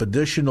open up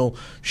additional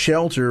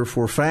shelter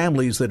for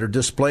families that are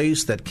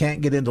displaced, that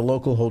can't get into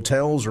local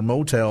hotels or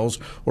motels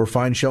or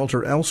find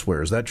shelter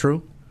elsewhere. Is that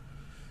true?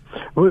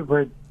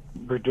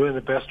 We're doing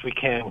the best we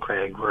can,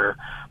 Craig.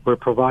 We're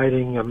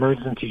providing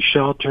emergency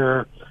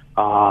shelter.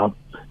 Our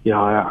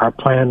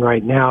plan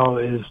right now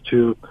is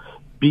to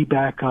be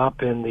back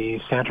up in the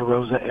Santa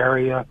Rosa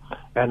area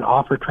and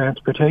offer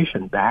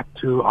transportation back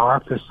to our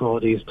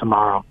facilities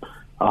tomorrow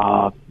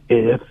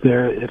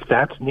if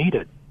that's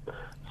needed.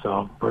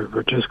 So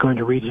we're just going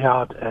to reach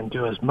out and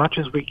do as much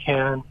as we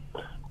can.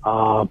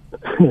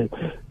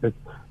 It's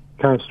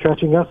kind of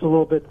stretching us a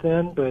little bit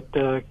thin, but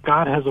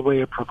God has a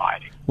way of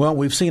providing. Well,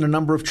 we've seen a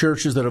number of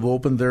churches that have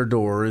opened their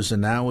doors,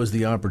 and now is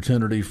the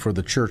opportunity for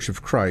the Church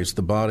of Christ,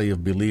 the body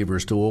of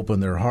believers, to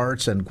open their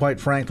hearts and, quite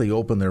frankly,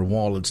 open their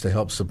wallets to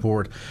help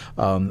support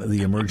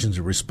the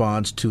emergency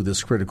response to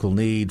this critical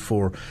need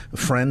for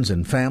friends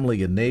and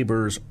family and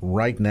neighbors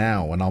right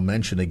now. And I'll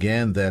mention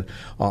again that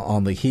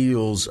on the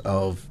heels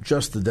of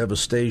just the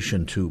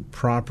devastation to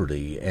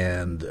property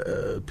and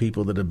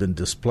people that have been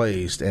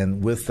displaced,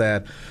 and with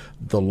that,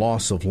 the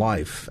loss of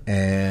life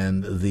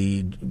and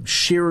the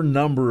sheer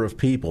number of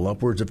people,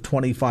 upwards of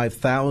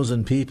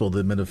 25,000 people that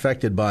have been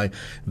affected by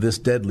this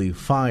deadly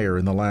fire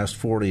in the last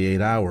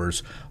 48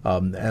 hours.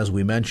 As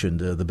we mentioned,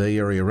 the Bay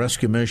Area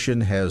Rescue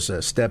Mission has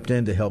stepped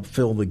in to help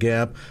fill the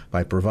gap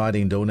by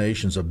providing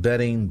donations of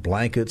bedding,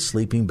 blankets,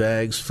 sleeping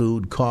bags,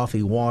 food,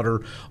 coffee, water,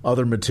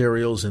 other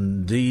materials,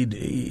 indeed,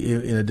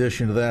 in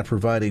addition to that,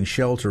 providing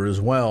shelter as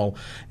well.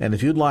 And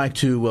if you'd like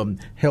to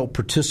help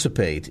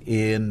participate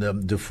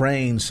in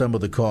defraying some of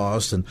the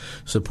costs and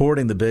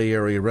supporting the Bay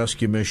Area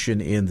Rescue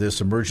Mission in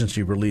this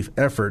emergency relief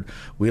effort,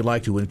 we'd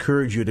like to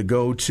encourage you to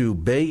go to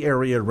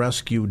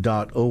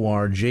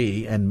bayarearescue.org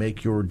and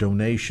make your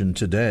donation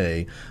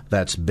today.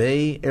 That's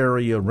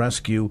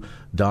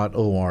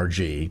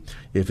bayarearescue.org.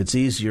 If it's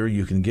easier,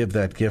 you can give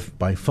that gift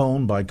by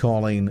phone by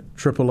calling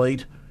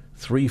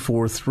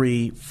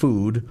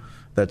 888-343-FOOD.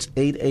 That's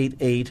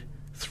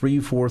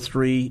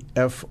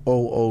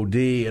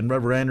 888-343-FOOD. And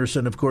Reverend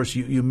Anderson, of course,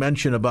 you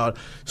mentioned about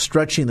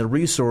stretching the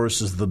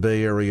resources of the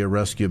Bay Area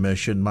Rescue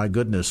Mission. My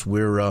goodness,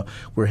 we're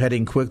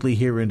heading quickly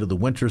here into the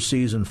winter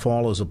season.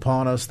 Fall is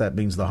upon us. That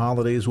means the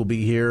holidays will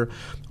be here.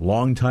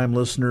 Longtime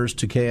listeners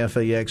to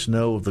KFAX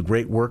know of the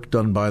great work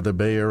done by the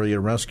Bay Area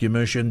Rescue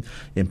Mission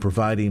in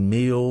providing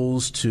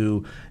meals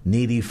to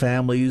needy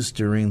families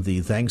during the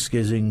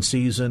Thanksgiving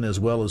season, as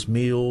well as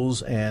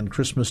meals and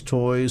Christmas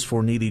toys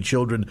for needy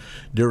children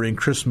during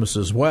Christmas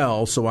as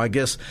well. So I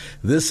guess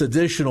this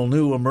additional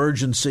new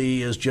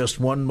emergency is just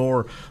one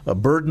more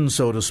burden,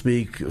 so to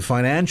speak,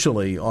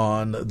 financially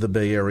on the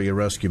Bay Area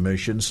Rescue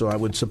Mission. So I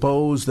would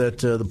suppose that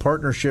the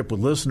partnership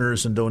with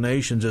listeners and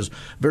donations is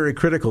very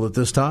critical at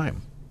this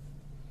time.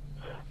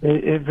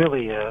 It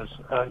really is.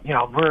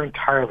 We're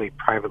entirely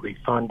privately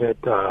funded,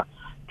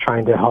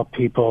 trying to help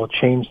people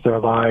change their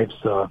lives.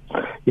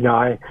 We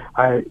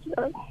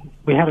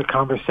had a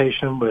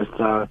conversation with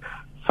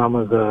some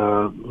of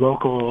the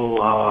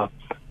local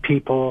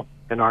people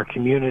in our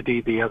community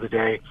the other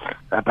day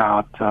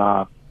about,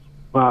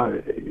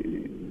 are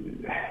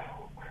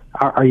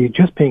you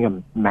just being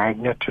a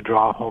magnet to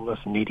draw homeless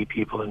and needy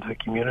people into the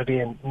community?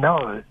 And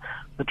no,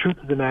 the truth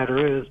of the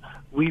matter is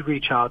we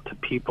reach out to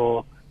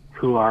people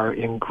who are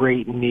in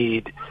great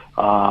need.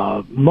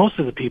 Most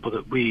of the people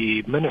that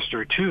we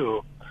minister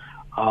to,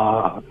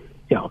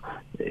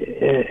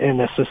 in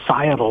a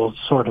societal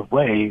sort of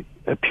way,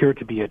 appear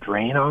to be a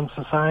drain on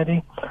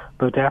society,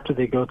 but after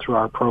they go through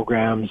our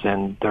programs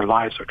and their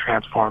lives are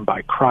transformed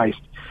by Christ,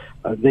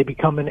 they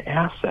become an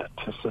asset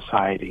to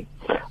society.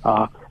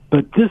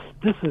 But this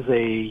is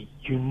a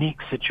unique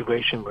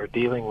situation we're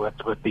dealing with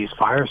these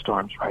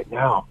firestorms right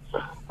now.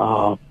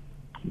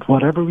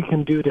 Whatever we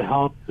can do to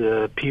help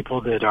the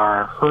people that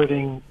are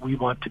hurting, we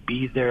want to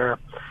be there.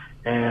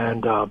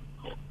 And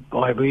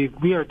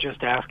we are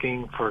just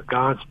asking for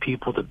God's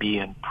people to be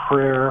in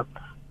prayer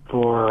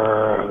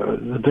for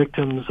the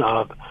victims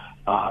of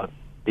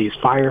these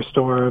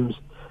firestorms,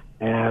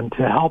 and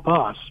to help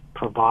us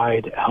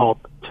provide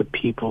help to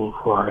people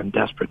who are in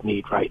desperate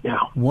need right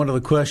now. One of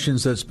the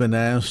questions that's been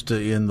asked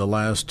in the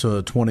last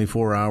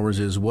 24 hours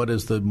is, what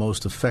is the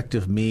most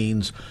effective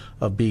means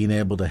of being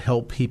able to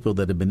help people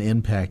that have been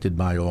impacted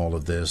by all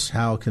of this?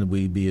 How can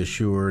we be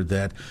assured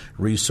that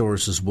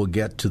resources will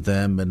get to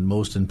them, and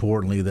most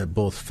importantly, that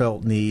both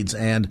felt needs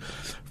and,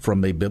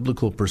 from a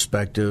biblical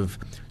perspective,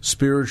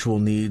 spiritual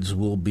needs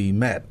will be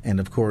met? And,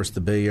 of course,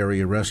 the Bay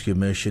Area Rescue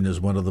Mission is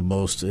one of the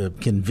most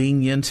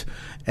convenient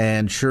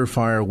and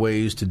surefire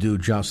ways to do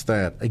just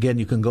that. Again,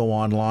 you can go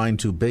online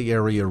to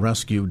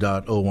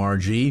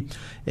bayarearescue.org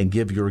and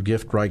give your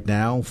gift right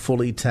now,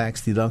 fully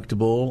tax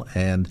deductible.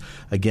 And,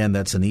 again,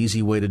 that's an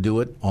easy way to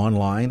do it,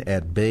 online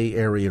at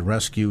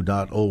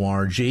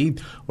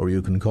bayarearescue.org, or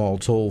you can call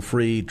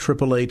toll-free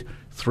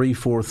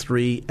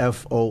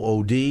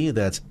 888-343-FOOD.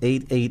 That's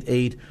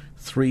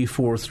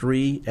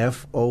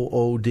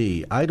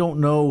 888-343-FOOD. I don't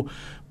know,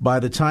 by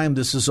the time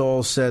this is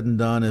all said and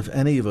done, if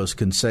any of us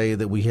can say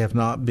that we have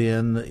not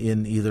been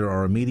in either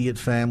our immediate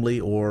family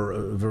or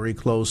very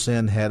close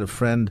in had a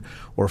friend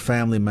or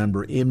family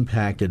member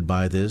impacted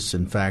by this.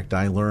 In fact,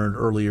 I learned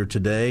earlier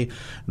today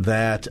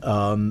that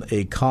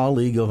a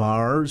colleague of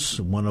ours,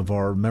 one of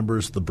our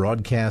members of the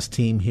broadcast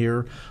team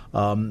here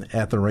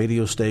at the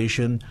radio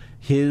station,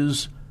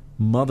 his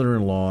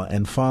mother-in-law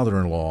and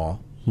father-in-law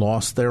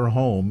lost their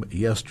home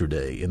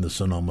yesterday in the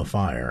Sonoma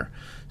fire.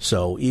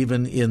 So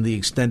even in the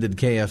extended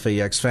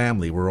KFAX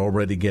family, we're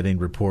already getting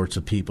reports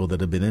of people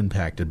that have been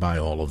impacted by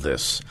all of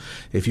this.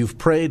 If you've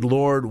prayed,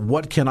 Lord,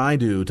 what can I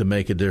do to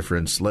make a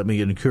difference? Let me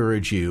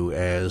encourage you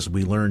as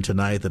we learn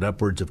tonight that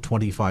upwards of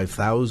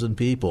 25,000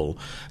 people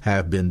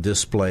have been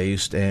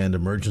displaced and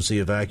emergency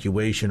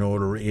evacuation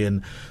order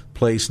in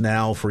place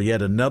now for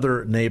yet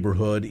another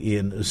neighborhood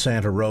in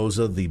Santa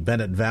Rosa, the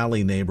Bennett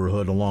Valley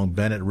neighborhood along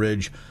Bennett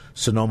Ridge,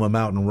 Sonoma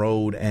Mountain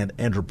Road, and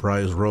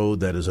Enterprise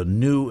Road. That is a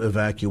new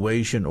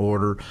evacuation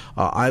order.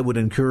 I would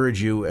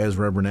encourage you, as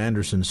Reverend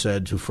Anderson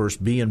said, to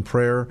first be in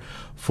prayer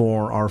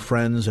for our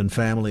friends and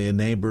family and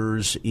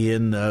neighbors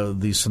in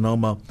the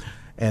Sonoma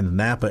and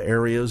Napa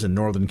areas in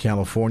Northern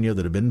California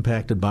that have been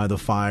impacted by the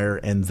fire,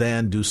 and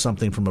then do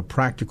something from a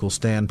practical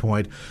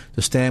standpoint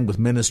to stand with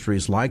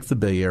ministries like the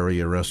Bay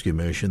Area Rescue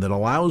Mission that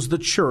allows the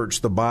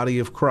church, the body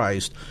of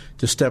Christ,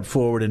 to step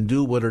forward and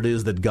do what it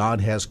is that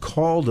God has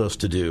called us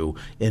to do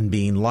in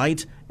being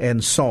light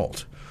and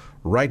salt.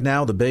 Right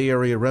now, the Bay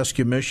Area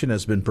Rescue Mission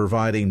has been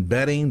providing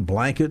bedding,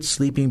 blankets,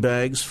 sleeping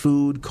bags,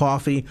 food,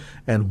 coffee,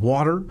 and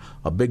water.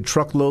 A big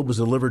truckload was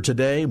delivered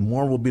today.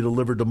 More will be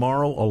delivered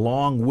tomorrow,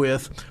 along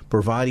with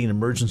providing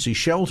emergency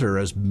shelter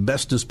as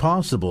best as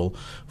possible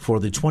for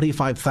the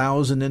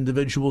 25,000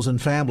 individuals and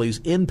families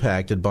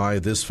impacted by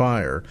this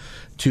fire.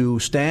 To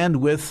stand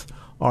with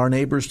our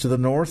neighbors to the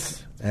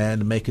north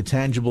and make a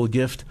tangible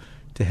gift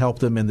to help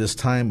them in this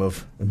time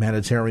of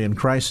humanitarian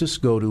crisis,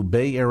 go to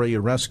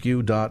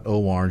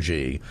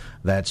bayarearescue.org.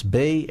 That's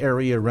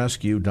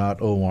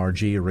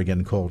bayarearescue.org, or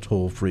again, call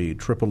toll-free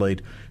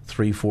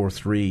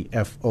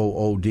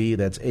 888-343-FOOD.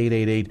 That's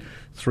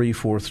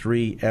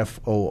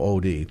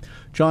 888-343-FOOD.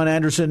 John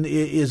Anderson,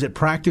 is it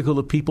practical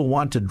if people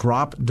want to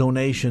drop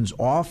donations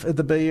off at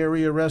the Bay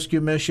Area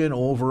Rescue Mission?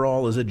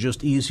 Overall, is it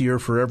just easier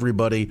for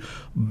everybody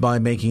by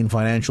making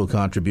financial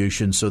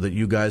contributions so that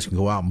you guys can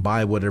go out and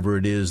buy whatever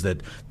it is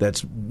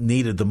that's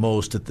needed the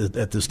most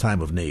at this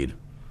time of need?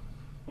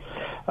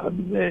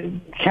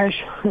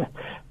 Cash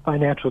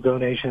financial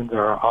donations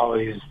are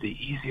always the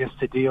easiest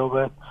to deal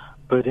with,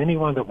 but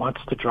anyone that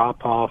wants to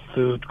drop off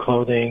food,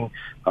 clothing,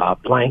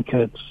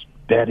 blankets,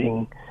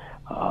 bedding,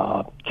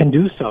 can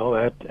do so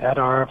at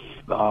our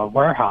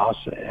warehouse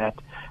at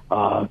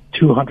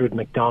 200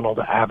 McDonald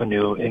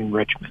Avenue in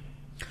Richmond,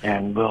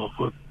 and we'll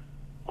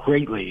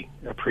greatly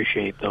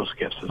appreciate those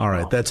gifts as well. All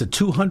right, that's at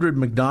 200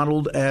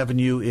 McDonald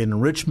Avenue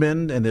in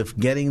Richmond, and if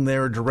getting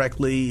there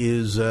directly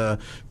is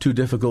too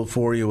difficult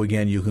for you,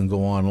 again, you can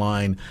go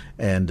online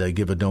and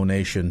give a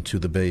donation to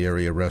the Bay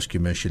Area Rescue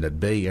Mission at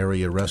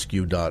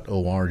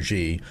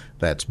bayarearescue.org.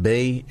 That's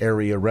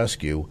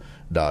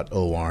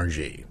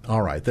bayarearescue.org.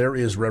 All right, there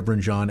is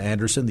Reverend John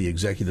Anderson, the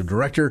Executive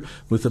Director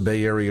with the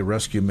Bay Area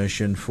Rescue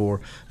Mission,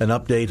 for an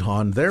update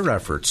on their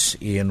efforts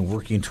in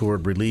working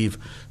toward relieve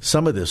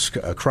some of this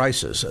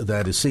crisis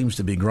that seems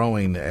to be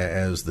growing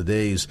as the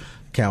days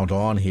count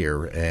on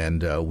here,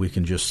 and we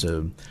can just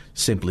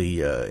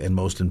simply and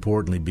most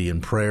importantly be in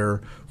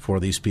prayer for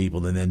these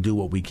people, and then do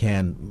what we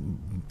can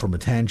from a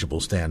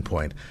tangible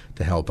standpoint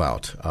to help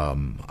out.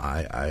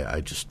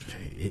 I just,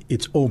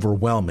 it's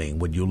overwhelming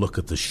when you look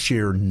at the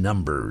sheer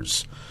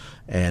numbers,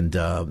 and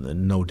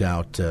no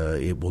doubt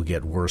it will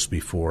get worse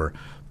before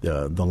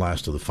the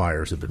last of the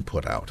fires have been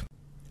put out.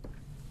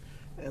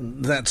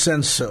 And that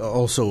sense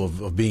also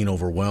of being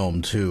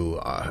overwhelmed, too,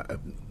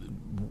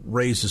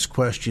 raises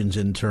questions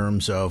in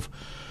terms of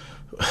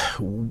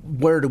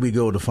where do we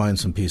go to find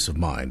some peace of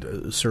mind?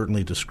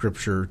 Certainly to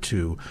Scripture,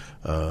 to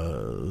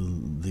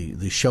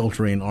the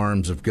sheltering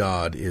arms of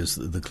God is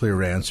the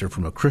clear answer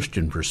from a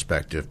Christian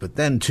perspective. But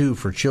then, too,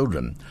 for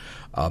children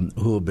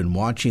who have been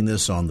watching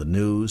this on the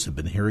news, have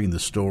been hearing the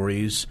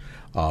stories,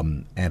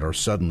 and are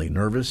suddenly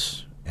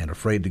nervous and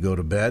afraid to go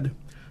to bed.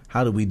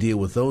 How do we deal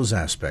with those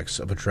aspects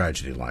of a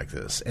tragedy like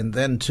this? And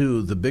then,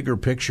 too, the bigger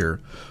picture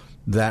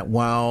that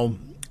while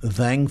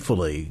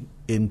thankfully,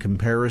 in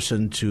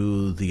comparison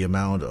to the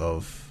amount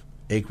of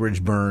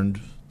acreage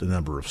burned, the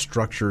number of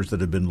structures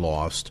that have been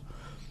lost,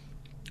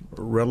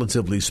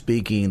 relatively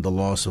speaking, the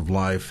loss of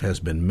life has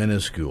been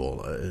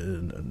minuscule,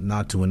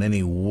 not to in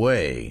any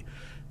way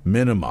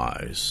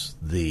minimize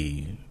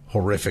the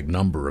horrific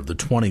number of the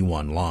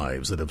 21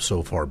 lives that have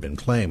so far been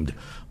claimed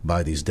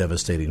by these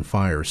devastating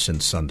fires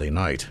since Sunday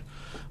night.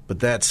 But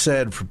that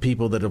said, for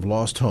people that have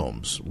lost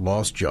homes,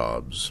 lost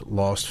jobs,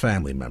 lost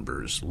family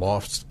members,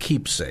 lost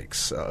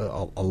keepsakes,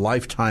 a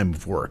lifetime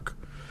of work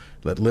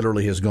that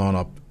literally has gone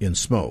up in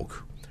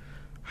smoke,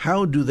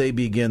 how do they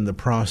begin the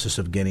process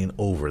of getting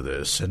over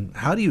this? And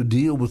how do you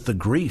deal with the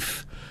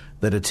grief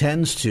that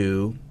attends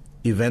to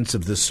events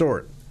of this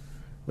sort?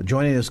 Well,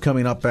 joining us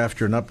coming up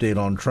after an update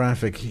on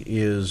traffic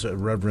is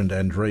Reverend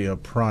Andrea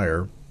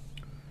Pryor.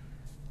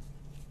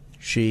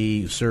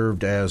 She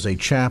served as a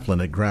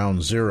chaplain at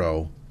Ground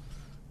Zero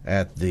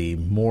at the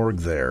morgue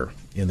there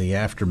in the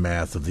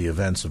aftermath of the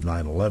events of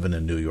 9/11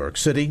 in New York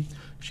City.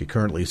 She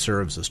currently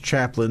serves as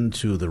chaplain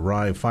to the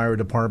Rye Fire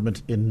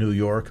Department in New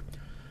York.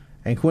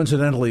 and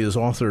coincidentally has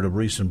authored a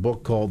recent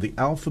book called The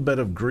Alphabet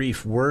of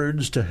Grief,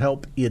 Words to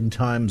Help in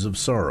Times of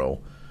Sorrow,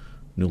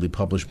 newly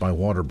published by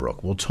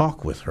Waterbrook. We'll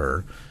talk with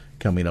her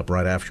coming up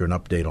right after an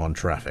update on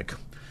traffic.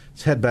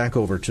 Let's head back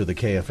over to the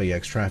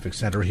KFAX Traffic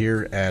Center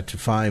here at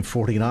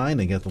 5:49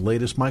 and get the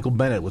latest. Michael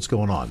Bennett, what's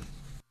going on?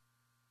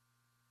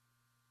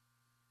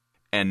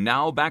 And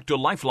now back to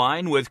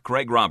Lifeline with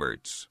Craig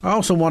Roberts. I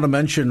also want to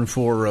mention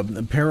for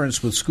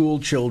parents with school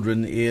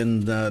children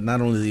in not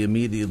only the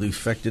immediately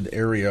affected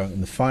area in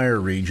the fire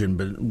region,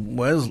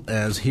 but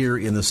as here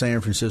in the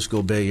San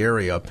Francisco Bay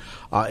Area,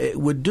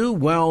 it would do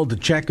well to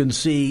check and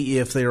see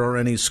if there are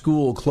any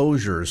school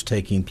closures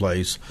taking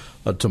place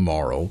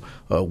tomorrow.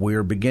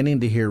 We're beginning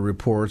to hear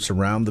reports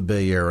around the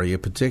Bay Area,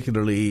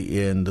 particularly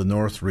in the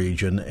North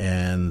region,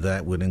 and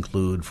that would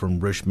include from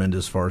Richmond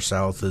as far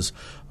south as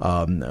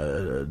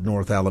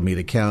North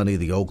Alameda County,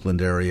 the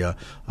Oakland area,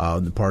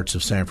 the parts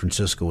of San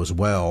Francisco as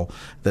well,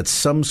 that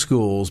some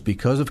schools,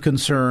 because of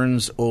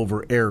concerns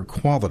over air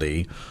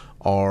quality,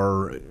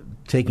 are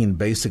taking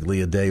basically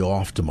a day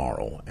off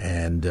tomorrow,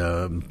 and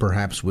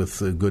perhaps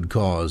with good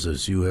cause,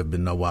 as you have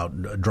been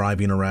out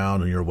driving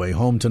around on your way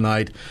home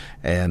tonight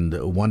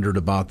and wondered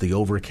about the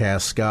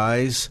overcast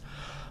skies.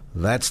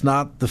 That's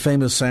not the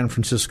famous San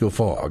Francisco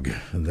fog.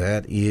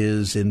 That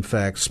is, in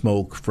fact,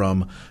 smoke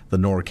from the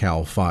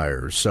NorCal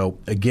fires. So,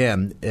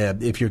 again,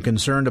 if you're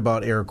concerned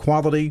about air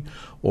quality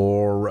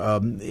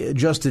or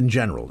just in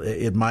general,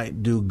 it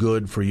might do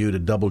good for you to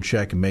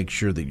double-check and make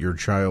sure that your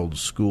child's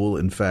school,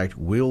 in fact,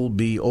 will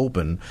be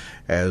open,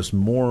 as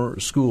more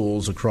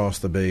schools across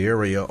the Bay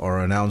Area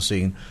are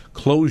announcing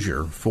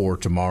closure for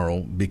tomorrow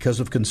because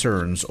of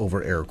concerns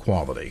over air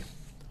quality.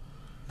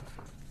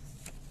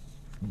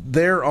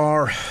 There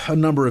are a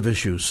number of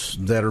issues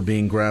that are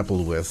being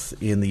grappled with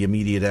in the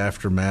immediate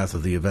aftermath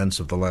of the events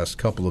of the last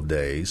couple of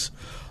days.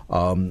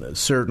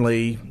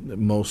 Certainly,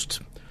 most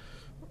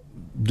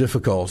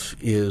difficult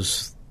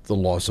is the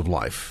loss of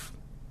life.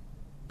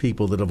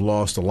 People that have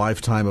lost a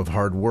lifetime of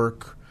hard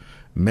work,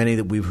 many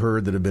that we've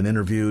heard that have been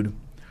interviewed,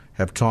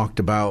 have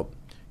talked about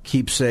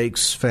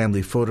keepsakes,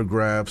 family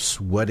photographs,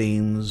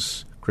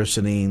 weddings,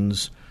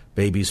 christenings,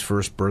 baby's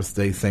first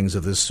birthday, things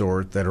of this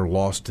sort that are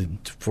lost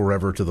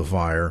forever to the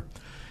fire.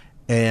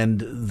 And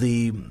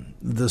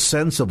the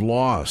sense of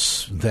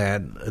loss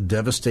that a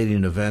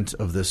devastating event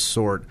of this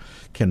sort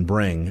can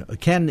bring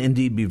can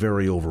indeed be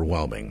very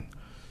overwhelming.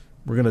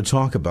 We're going to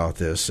talk about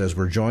this as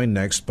we're joined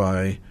next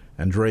by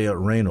Andrea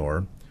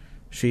Raynor.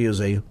 She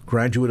is a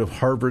graduate of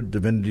Harvard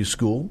Divinity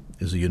School,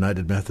 is a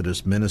United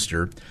Methodist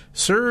minister,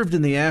 served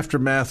in the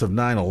aftermath of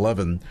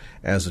 9/11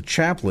 as a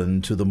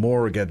chaplain to the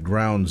morgue at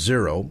Ground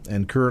Zero,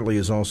 and currently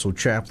is also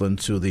chaplain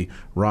to the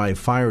Rye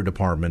Fire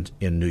Department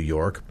in New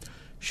York.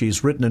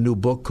 She's written a new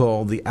book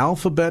called The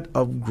Alphabet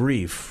of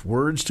Grief,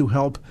 Words to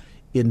Help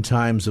in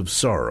Times of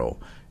Sorrow.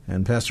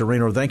 And Pastor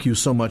Raynor, thank you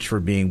so much for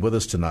being with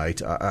us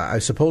tonight. I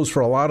suppose for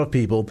a lot of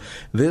people,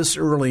 this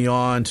early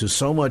on to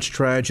so much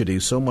tragedy,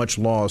 so much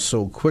loss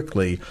so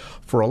quickly,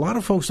 for a lot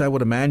of folks, I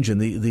would imagine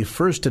the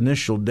first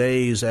initial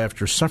days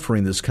after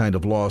suffering this kind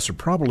of loss are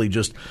probably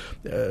just,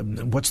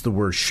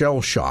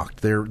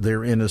 shell-shocked.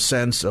 They're in a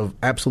sense of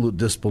absolute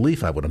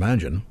disbelief, I would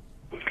imagine.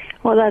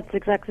 Well, that's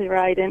exactly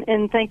right.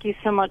 And thank you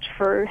so much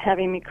for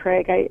having me,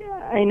 Craig.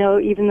 I know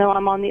even though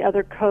I'm on the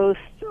other coast,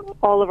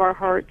 all of our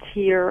hearts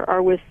here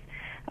are with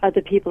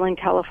the people in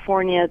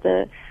California.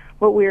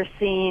 What we're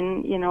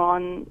seeing,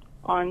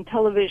 on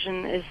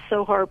television is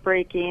so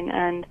heartbreaking.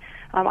 And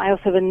I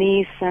also have a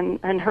niece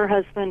and her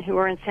husband who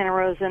are in Santa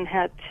Rosa and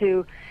had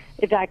to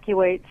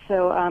evacuate.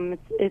 So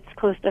it's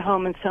close to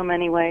home in so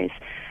many ways.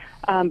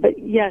 But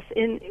yes,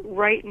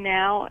 right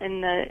now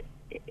in the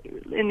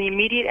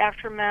immediate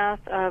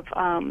aftermath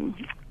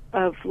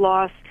of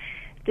loss,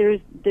 there's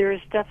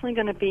definitely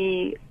going to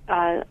be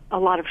a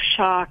lot of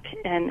shock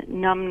and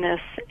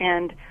numbness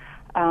and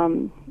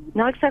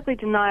not exactly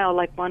denial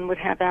like one would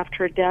have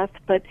after a death,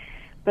 but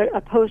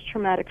a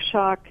post-traumatic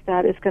shock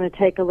that is going to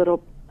take a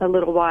little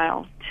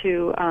while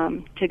to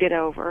get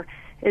over.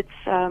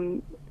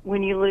 It's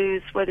when you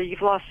lose, whether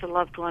you've lost a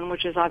loved one,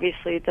 which is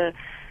obviously the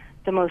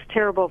most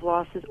terrible of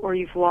losses, or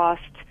you've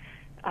lost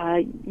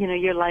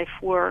your life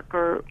work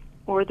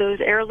or those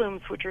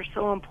heirlooms which are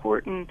so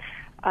important.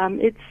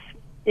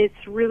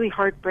 It's really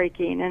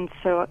heartbreaking, and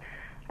so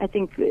I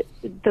think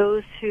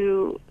those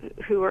who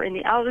are in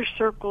the outer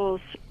circles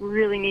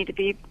really need to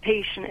be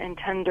patient and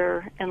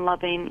tender and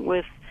loving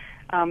with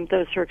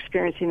those who are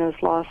experiencing those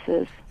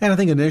losses. And I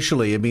think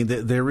initially,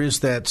 there is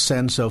that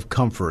sense of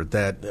comfort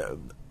that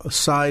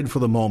aside for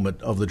the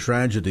moment of the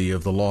tragedy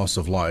of the loss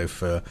of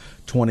life,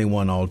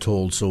 21 all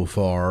told so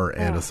far,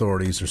 and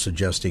authorities are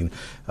suggesting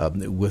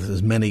with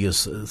as many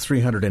as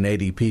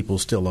 380 people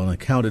still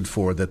unaccounted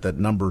for, that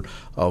number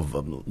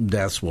of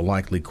deaths will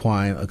likely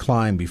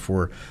climb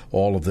before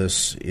all of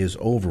this is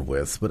over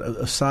with. But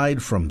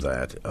aside from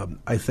that,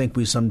 I think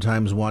we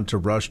sometimes want to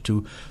rush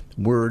to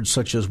words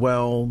such as,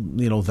 well,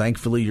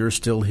 thankfully you're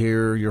still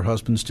here, your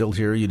husband's still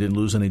here, you didn't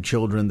lose any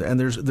children, and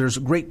there's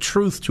great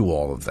truth to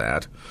all of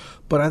that.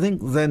 But I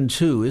think then,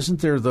 too,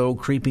 isn't there, though,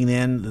 creeping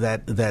in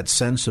that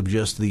sense of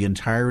just the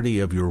entirety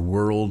of your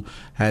world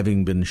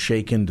having been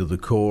shaken to the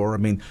core? I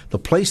mean, the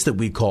place that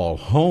we call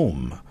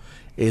home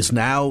is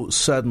now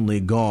suddenly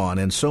gone,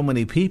 and so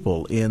many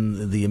people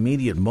in the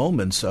immediate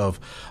moments of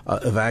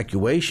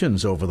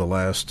evacuations over the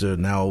last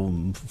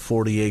now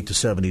 48 to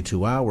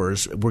 72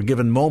 hours were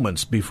given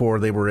moments before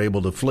they were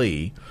able to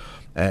flee,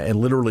 and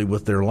literally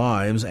with their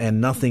lives, and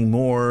nothing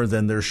more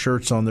than their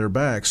shirts on their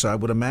backs. So I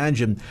would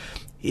imagine,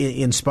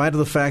 in spite of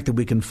the fact that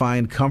we can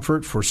find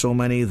comfort for so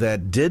many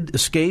that did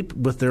escape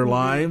with their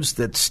lives,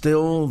 that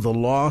still the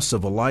loss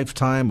of a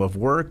lifetime of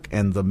work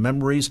and the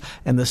memories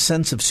and the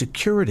sense of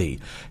security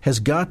has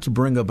got to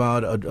bring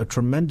about a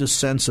tremendous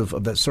sense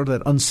of that sort of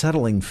that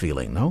unsettling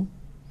feeling, no?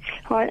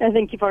 Well, I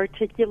think you've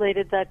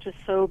articulated that just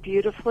so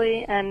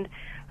beautifully. And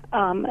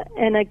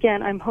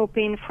again, I'm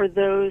hoping for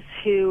those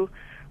who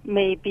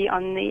may be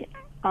on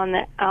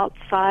the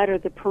outside or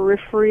the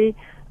periphery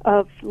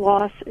of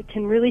loss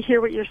can really hear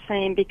what you're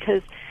saying,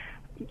 because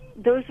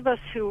those of us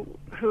who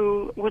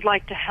would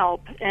like to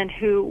help and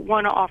who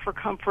want to offer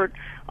comfort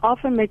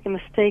often make the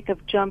mistake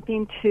of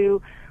jumping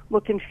to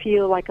look and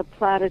feel like a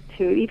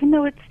platitude, even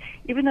though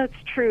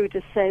it's true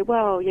to say,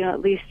 well, at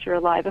least you're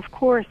alive. Of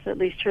course, at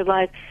least you're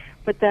alive,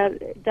 but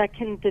that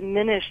can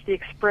diminish the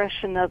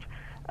expression of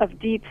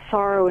deep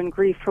sorrow and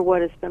grief for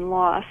what has been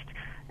lost.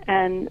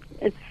 And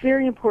it's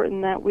very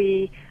important that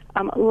we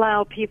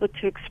allow people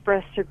to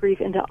express their grief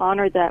and to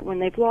honor that when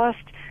they've lost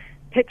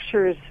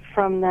pictures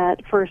from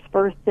that first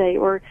birthday,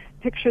 or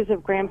pictures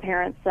of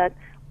grandparents that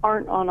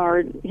aren't on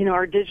our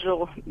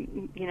digital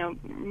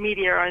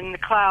media or in the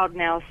cloud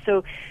now.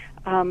 So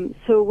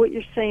what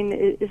you're saying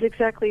is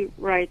exactly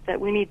right,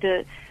 that we need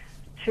to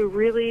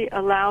really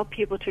allow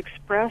people to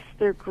express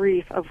their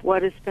grief of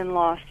what has been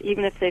lost,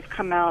 even if they've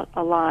come out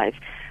alive.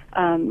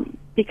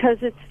 Because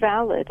it's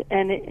valid,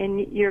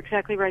 and you're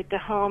exactly right. The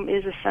home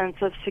is a sense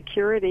of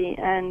security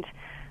and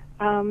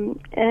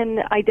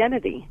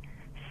identity.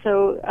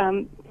 So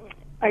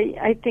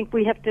I think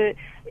we have to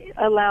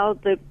allow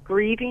the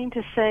grieving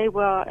to say,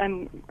 "Well,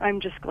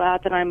 I'm just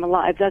glad that I'm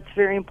alive." That's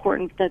very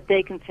important that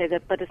they can say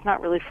that, but it's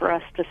not really for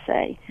us to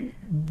say.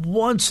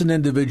 Once an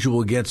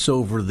individual gets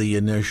over the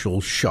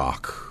initial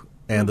shock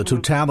and the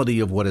totality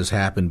of what has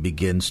happened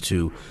begins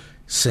to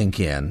sink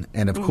in.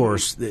 And, of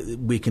course,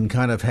 we can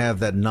kind of have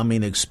that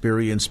numbing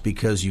experience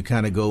because you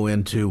kind of go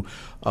into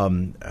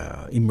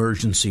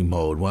emergency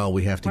mode. Well,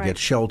 we have to get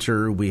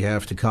shelter. We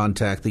have to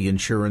contact the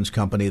insurance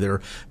company. There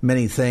are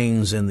many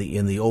things in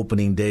the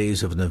opening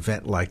days of an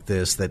event like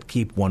this that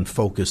keep one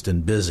focused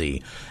and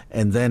busy.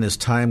 And then as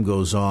time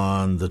goes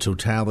on, the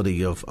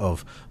totality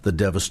of the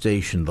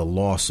devastation, the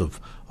loss of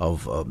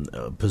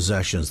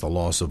possessions, the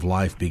loss of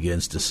life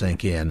begins to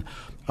sink in.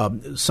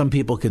 Some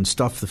people can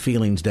stuff the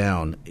feelings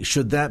down.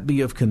 Should that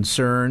be of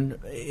concern?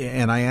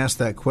 And I ask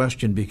that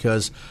question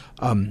because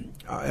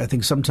I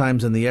think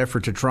sometimes in the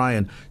effort to try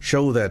and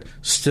show that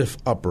stiff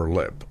upper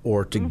lip,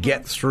 or to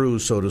get through,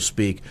 so to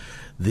speak,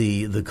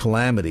 the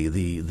calamity,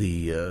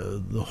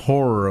 the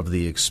horror of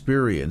the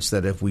experience,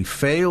 that if we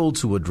fail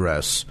to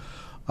address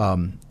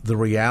the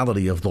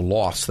reality of the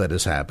loss that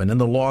has happened,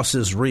 and the loss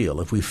is real,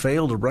 if we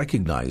fail to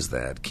recognize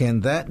that,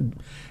 can that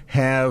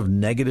have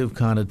negative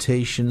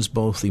connotations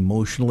both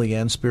emotionally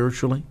and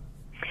spiritually?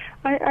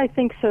 I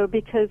think so,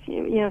 because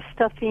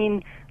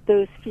stuffing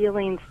those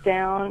feelings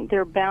down,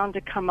 they're bound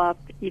to come up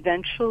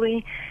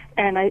eventually.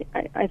 And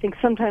I think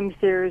sometimes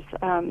there's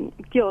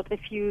guilt.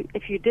 If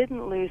you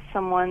didn't lose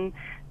someone,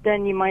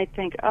 then you might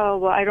think, oh,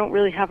 well, I don't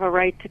really have a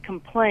right to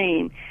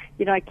complain.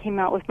 I came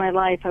out with my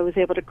life. I was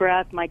able to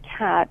grab my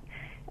cat,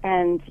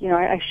 and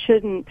I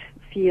shouldn't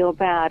feel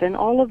bad. And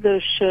all of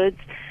those shoulds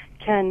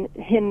can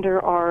hinder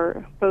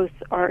both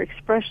our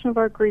expression of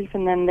our grief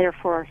and then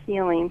therefore our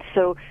healing.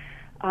 So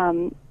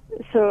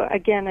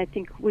again, I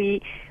think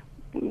we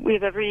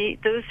have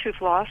those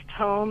who've lost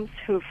homes,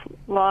 who've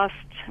lost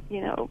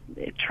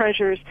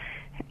treasures,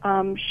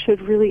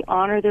 should really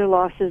honor their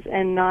losses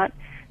and not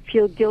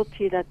feel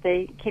guilty that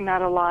they came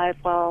out alive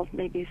while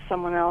maybe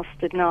someone else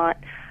did not.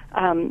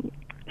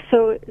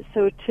 So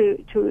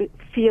to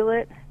feel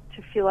it,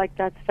 to feel like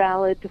that's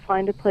valid, to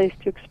find a place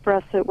to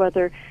express it,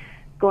 whether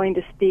going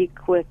to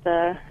speak with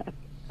a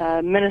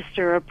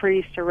minister, a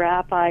priest, a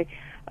rabbi,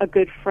 a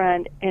good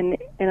friend, and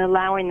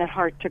allowing the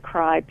heart to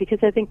cry. Because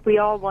I think we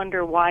all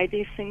wonder why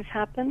these things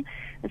happen.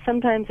 And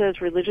sometimes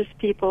as religious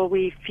people,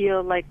 we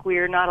feel like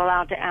we're not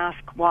allowed to ask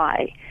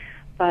why.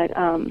 But,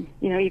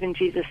 even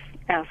Jesus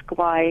asked,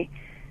 why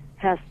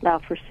hast thou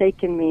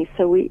forsaken me?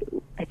 So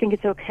I think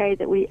it's okay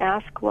that we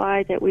ask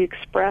why, that we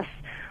express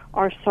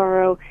our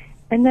sorrow.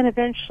 And then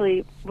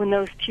eventually, when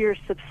those tears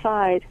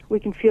subside, we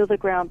can feel the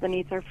ground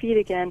beneath our feet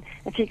again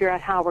and figure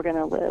out how we're going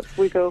to live.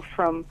 We go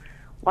from,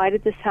 why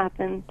did this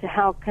happen, to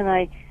how can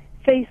I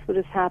face what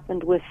has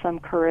happened with some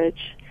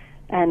courage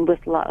and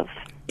with love.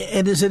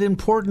 And is it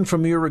important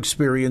from your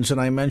experience, and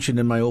I mentioned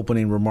in my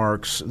opening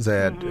remarks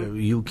that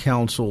you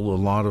counsel a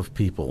lot of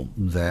people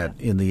that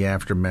in the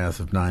aftermath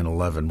of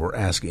 9/11 were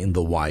asking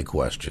the why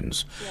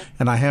questions. Yes.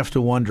 And I have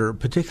to wonder,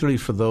 particularly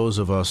for those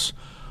of us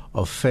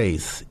of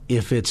faith,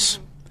 if it's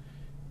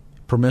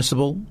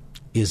permissible,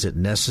 is it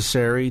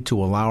necessary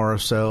to allow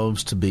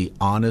ourselves to be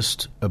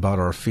honest about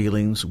our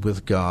feelings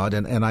with God?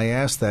 And I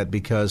ask that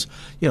because,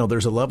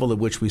 there's a level at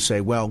which we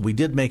say, well, we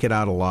did make it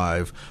out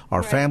alive.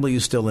 Our family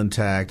is still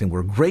intact, and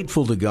we're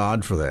grateful to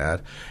God for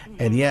that.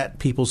 And yet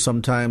people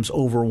sometimes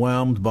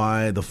overwhelmed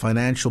by the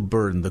financial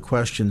burden, the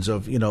questions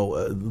of,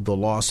 the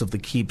loss of the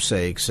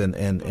keepsakes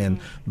and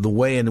the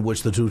way in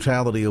which the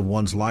totality of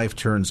one's life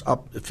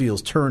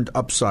feels turned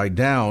upside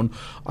down.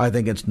 I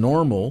think it's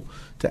normal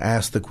to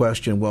ask the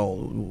question, well,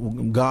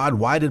 God,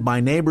 why did my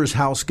neighbor's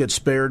house get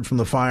spared from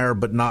the fire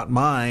but not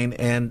mine?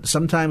 And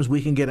sometimes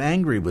we can get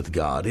angry with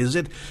God. Is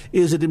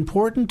it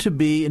important to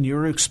be, in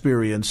your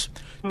experience,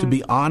 to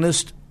be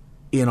honest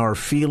in our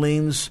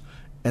feelings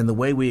and the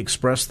way we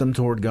express them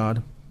toward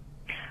God?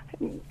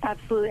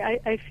 Absolutely.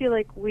 I feel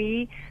like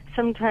we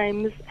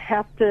sometimes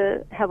have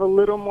to have a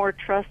little more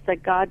trust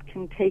that God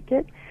can take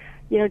it.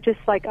 Just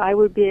like I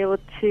would be able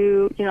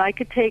to, I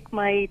could take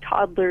my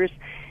toddler's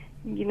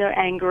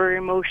anger or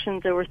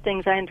emotions over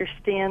things. I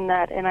understand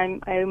that,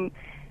 and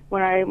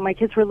my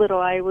kids were little,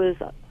 I was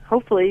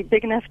hopefully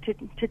big enough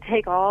to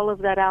take all of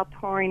that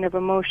outpouring of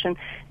emotion,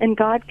 and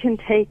God can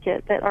take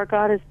it. That our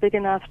God is big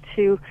enough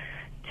to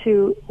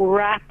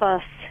wrap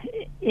us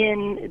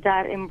in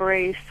that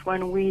embrace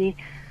when we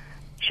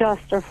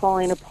just are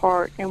falling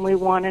apart and we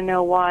want to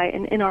know why.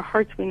 And in our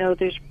hearts, we know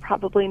there's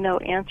probably no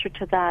answer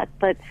to that,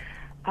 but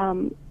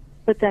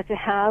that to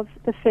have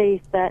the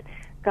faith that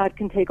God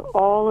can take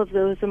all of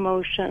those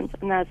emotions,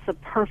 and that's the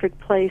perfect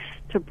place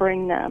to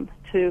bring them,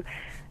 to,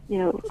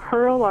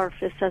 hurl our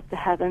fists at the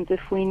heavens if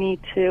we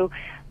need to,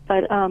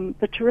 but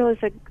to realize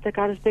that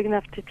God is big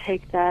enough to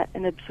take that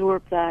and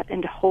absorb that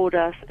and to hold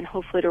us and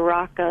hopefully to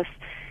rock us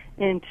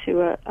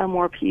into a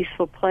more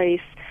peaceful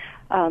place.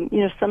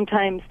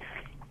 Sometimes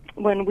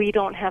when we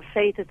don't have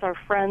faith, it's our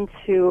friends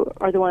who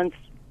are the ones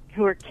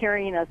who are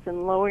carrying us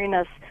and lowering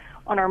us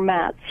on our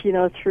mats,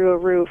 through a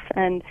roof.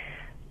 And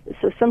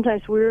so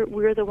sometimes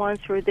we're the ones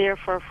who are there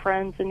for our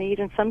friends in need,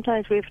 and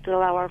sometimes we have to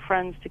allow our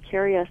friends to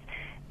carry us.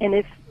 And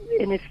if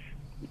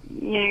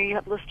you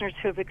have listeners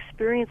who have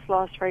experienced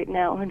loss right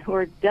now and who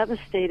are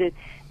devastated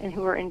and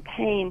who are in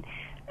pain,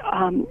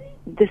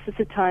 this is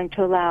a time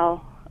to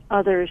allow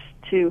others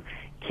to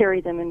carry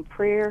them in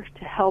prayer,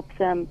 to help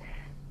them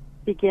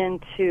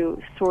begin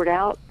to sort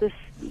out this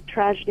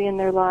tragedy in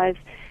their lives,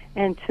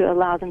 and to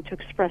allow them to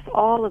express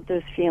all of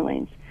those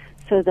feelings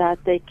so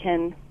that they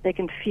can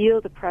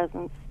feel the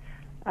presence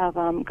of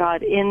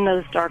God in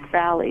those dark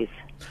valleys.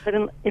 But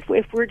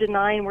if we're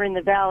denying we're in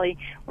the valley,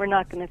 we're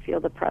not going to feel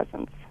the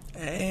presence.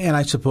 And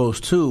I suppose,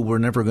 too, we're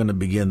never going to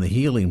begin the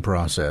healing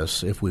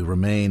process if we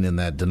remain in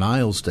that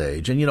denial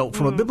stage. And,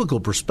 from a biblical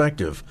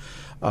perspective,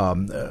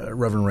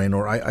 Reverend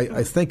Raynor,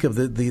 I think of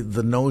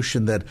the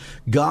notion that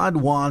God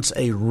wants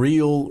a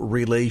real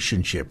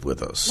relationship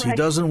with us. Right. He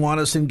doesn't want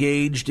us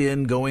engaged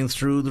in going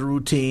through the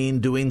routine,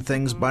 doing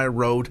things by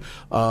rote,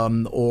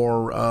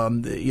 or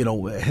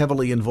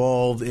heavily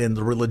involved in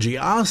the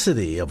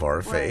religiosity of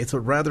our faith,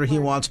 but rather He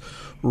wants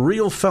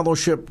real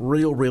fellowship,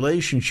 real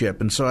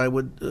relationship. And so I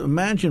would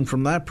imagine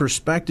from that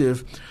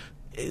perspective,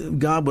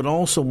 God would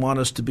also want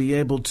us to be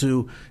able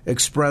to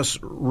express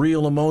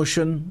real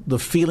emotion. The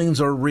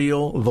feelings are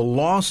real. The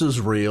loss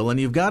is real. And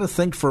you've got to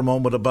think for a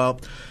moment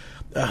about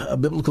a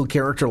biblical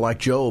character like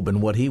Job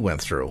and what he went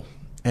through.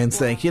 And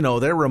think,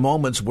 there were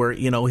moments where,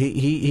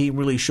 he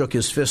really shook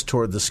his fist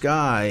toward the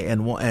sky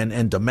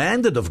and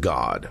demanded of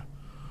God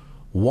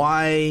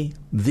why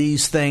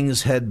these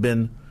things had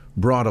been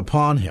brought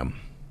upon him.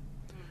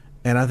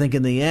 And I think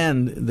in the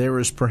end, there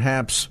is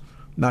perhaps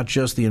not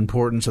just the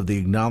importance of the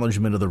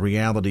acknowledgement of the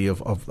reality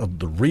of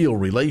the real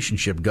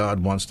relationship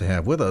God wants to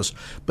have with us,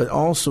 but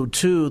also,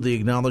 too, the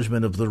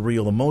acknowledgement of the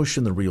real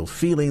emotion, the real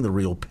feeling, the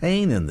real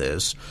pain in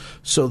this,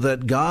 so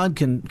that God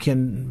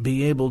can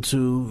be able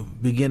to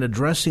begin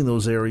addressing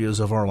those areas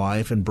of our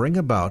life and bring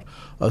about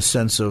a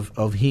sense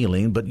of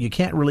healing. But you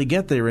can't really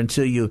get there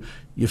until you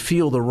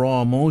feel the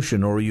raw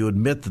emotion or you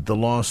admit that the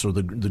loss or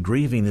the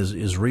grieving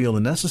is real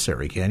and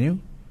necessary, can you?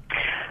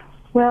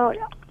 Well,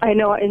 I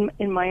know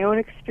in my own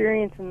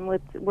experience and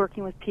with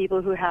working with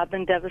people who have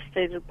been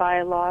devastated by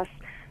a loss,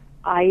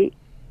 I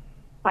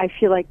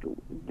feel like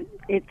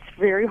it's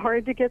very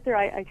hard to get there.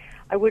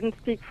 I wouldn't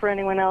speak for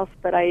anyone else,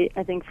 but I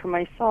think for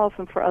myself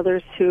and for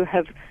others who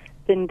have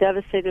been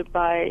devastated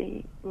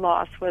by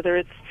loss, whether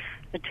it's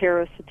a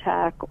terrorist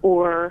attack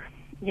or,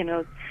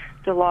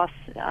 the loss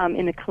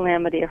in a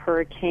calamity, a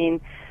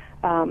hurricane,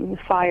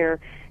 fire,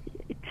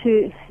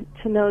 to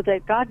know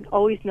that God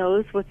always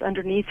knows what's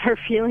underneath our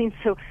feelings.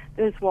 So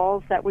those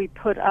walls that we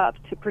put up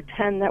to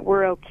pretend that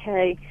we're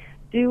okay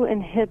do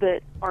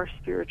inhibit our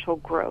spiritual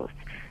growth.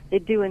 they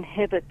do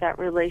inhibit that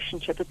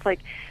relationship. It's like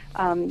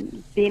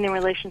being in a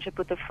relationship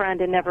with a friend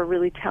and never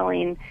really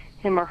telling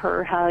him or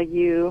her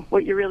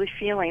what you're really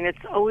feeling.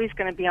 It's always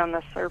going to be on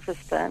the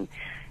surface then.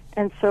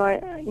 And so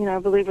I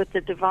believe with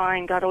the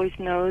divine, God always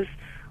knows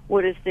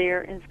what is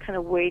there and is kind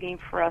of waiting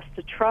for us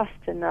to trust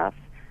enough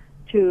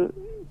to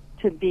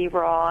be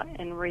raw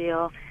and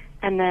real.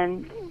 And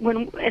then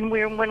when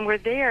we're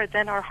there,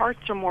 then our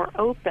hearts are more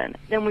open.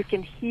 Then we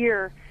can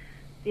hear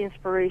the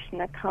inspiration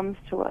that comes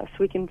to us.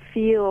 We can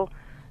feel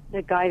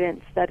the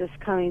guidance that is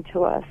coming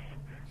to us.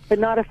 But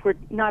not if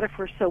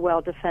we're so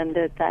well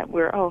defended that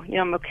we're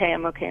I'm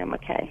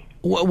okay.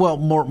 Well,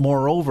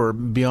 moreover,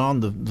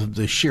 beyond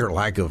the sheer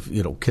lack of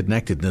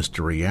connectedness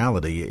to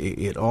reality,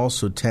 it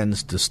also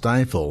tends to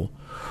stifle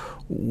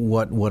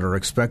what are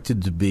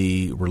expected to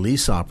be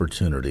release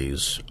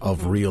opportunities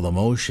of real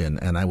emotion.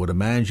 And I would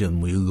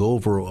imagine we go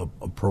over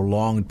a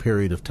prolonged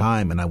period of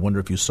time, and I wonder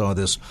if you saw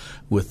this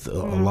with a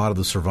lot of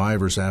the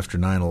survivors after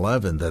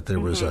 9/11, that there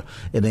was an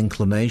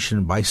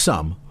inclination by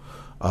some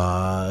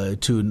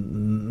to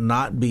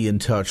not be in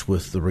touch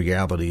with the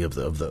reality of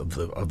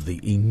the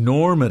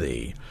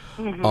enormity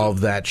of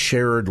that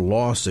shared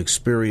loss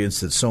experience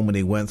that so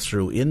many went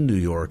through in New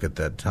York at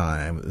that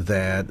time,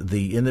 that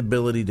the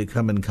inability to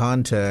come in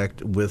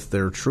contact with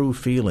their true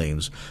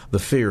feelings, the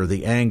fear,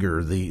 the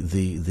anger,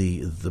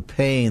 the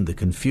pain, the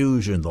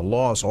confusion, the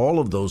loss, all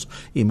of those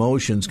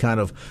emotions kind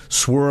of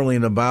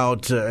swirling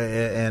about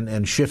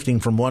and shifting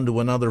from one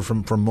to another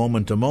from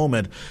moment to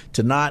moment,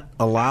 to not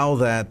allow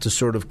that to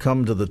sort of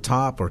come to the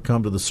top or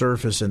come to the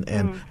surface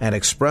and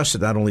express it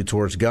not only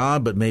towards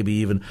God, but maybe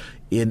even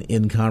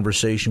in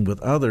conversation with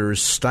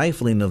others.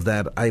 Stifling of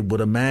that, I would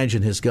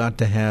imagine, has got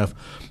to have a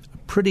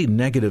pretty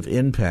negative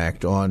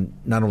impact on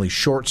not only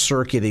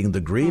short-circuiting the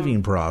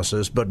grieving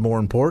process, but more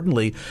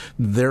importantly,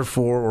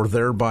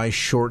 thereby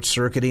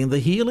short-circuiting the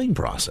healing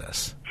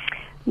process.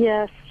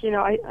 Yes,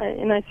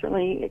 I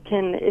certainly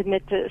can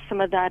admit to some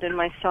of that in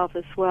myself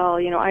as well.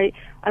 I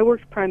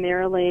worked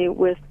primarily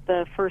with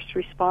the first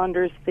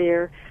responders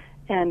there,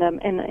 and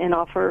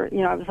offer.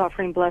 I was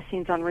offering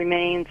blessings on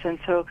remains, and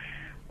so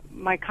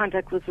my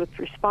contact was with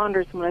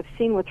responders. And what I've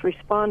seen with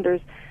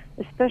responders,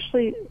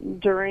 especially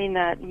during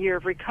that year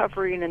of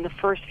recovery and in the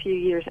first few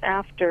years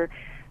after,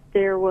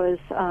 there was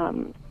a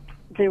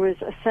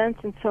sense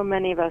in so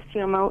many of us,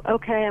 I'm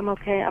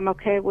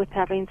okay with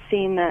having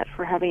seen that,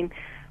 for having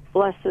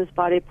blessed those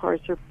body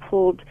parts or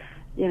pulled,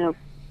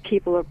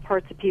 people or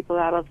parts of people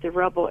out of the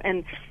rubble.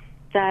 And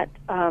that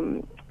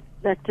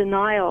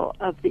denial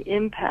of the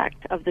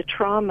impact of the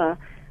trauma,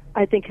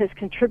 I think, has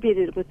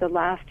contributed with the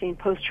lasting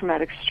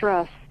post-traumatic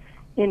stress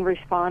in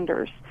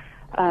responders.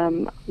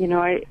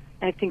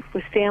 I think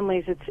with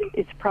families,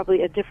 it's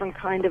probably a different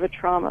kind of a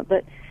trauma,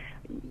 but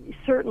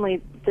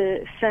certainly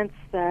the sense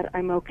that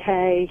I'm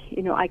okay,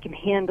 I can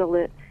handle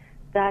it,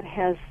 that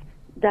has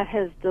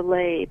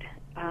delayed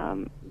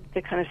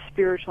the kind of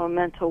spiritual and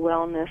mental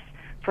wellness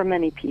for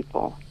many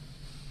people,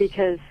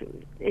 because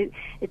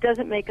it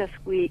doesn't make us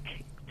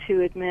weak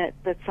to admit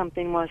that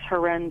something was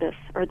horrendous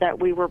or that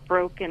we were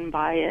broken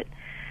by it.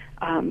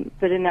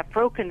 But in that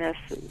brokenness,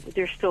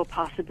 there's still a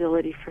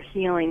possibility for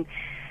healing.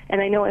 And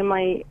I know in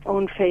my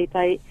own faith,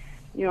 I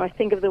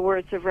think of the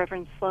words of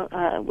Reverend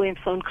William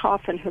Sloane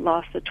Coffin, who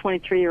lost a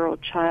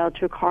 23-year-old child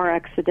to a car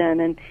accident.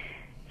 And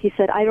he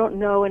said, I don't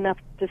know enough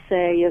to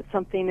say if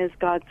something is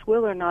God's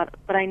will or not,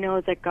 but I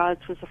know that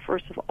God's was the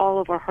first of all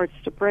of our hearts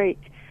to break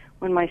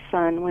when my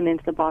son went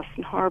into the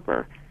Boston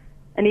Harbor.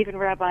 And even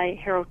Rabbi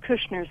Harold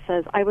Kushner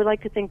says, I would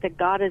like to think that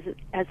God is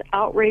as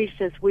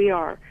outraged as we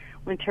are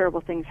when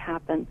terrible things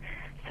happen.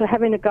 So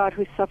having a God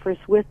who suffers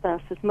with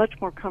us is much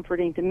more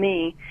comforting to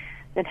me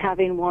than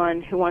having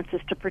one who wants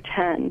us to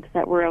pretend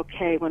that we're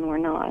okay when we're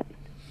not.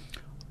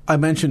 I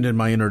mentioned in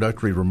my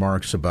introductory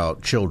remarks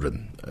about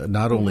children,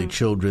 not only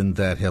children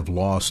that have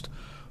lost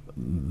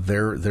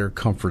their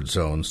comfort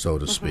zone, so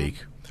to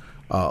speak,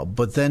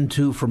 but then,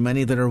 too, for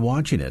many that are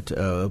watching it,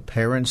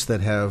 parents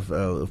that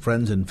have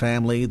friends and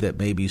family that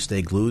maybe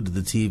stay glued to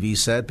the TV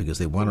set because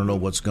they want to know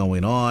what's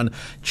going on,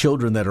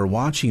 children that are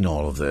watching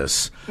all of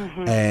this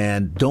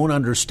and don't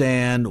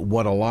understand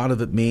what a lot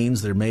of it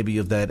means. They're maybe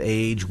of that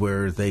age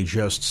where they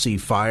just see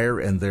fire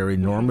and they're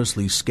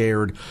enormously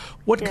scared.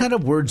 What kind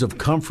of words of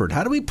comfort?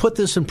 How do we put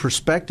this in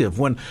perspective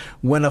when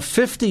a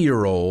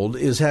 50-year-old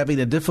is having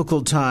a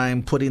difficult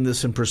time putting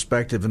this in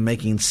perspective and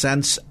making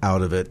sense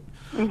out of it?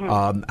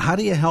 How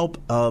do you help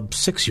a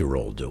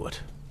 6-year-old do it?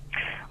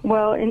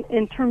 Well,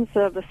 in terms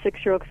of a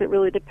 6-year-old, because it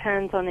really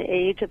depends on the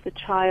age of the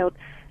child,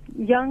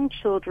 young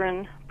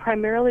children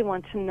primarily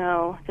want to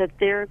know that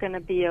they're going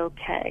to be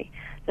okay,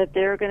 that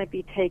they're going to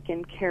be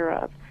taken care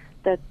of,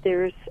 that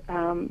there's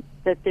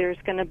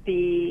going to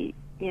be,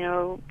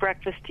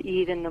 breakfast to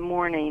eat in the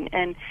morning.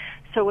 And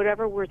so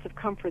whatever words of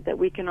comfort that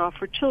we can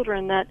offer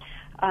children, that,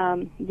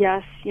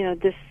 yes,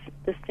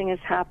 this thing has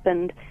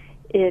happened,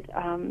 there's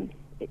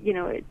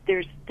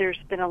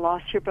been a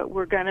loss here, but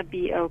we're going to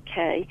be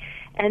okay.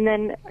 And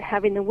then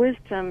having the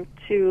wisdom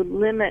to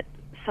limit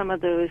some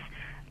of those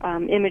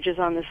images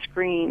on the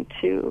screen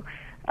to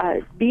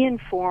be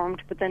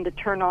informed, but then to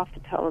turn off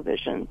the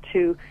television,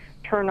 to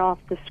turn off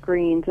the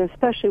screens, and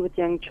especially with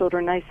young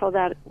children. I saw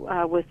that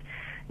with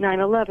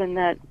 9/11,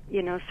 that,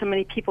 so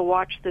many people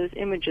watched those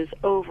images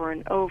over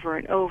and over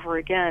and over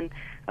again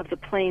of the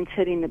planes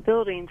hitting the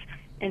buildings,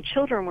 and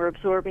children were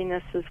absorbing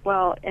this as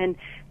well, and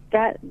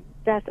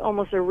that's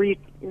almost a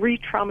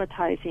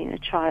re-traumatizing a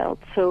child.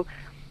 So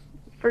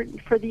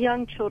for the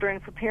young children,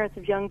 for parents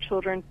of young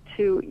children,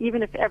 to,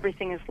 even if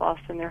everything is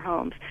lost in their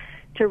homes,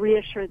 to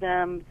reassure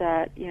them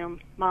that,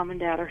 mom and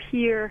dad are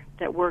here,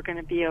 that we're going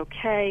to be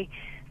okay,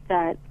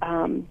 that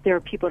there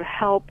are people to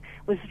help.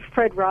 It was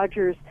Fred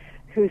Rogers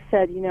who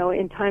said,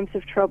 in times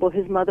of trouble,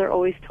 his mother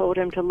always told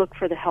him to look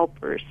for the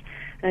helpers.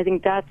 And I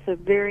think that's a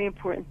very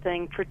important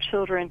thing for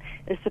children,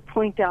 is to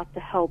point out the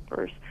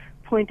helpers,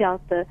 point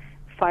out the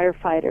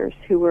firefighters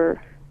who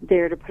were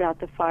there to put out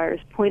the fires,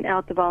 point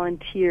out the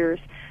volunteers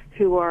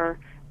who are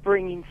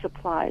bringing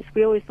supplies.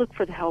 We always look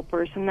for the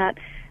helpers, and that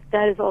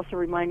is also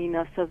reminding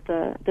us of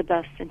the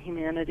best in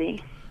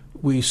humanity.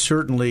 We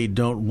certainly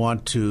don't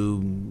want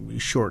to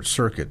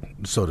short-circuit,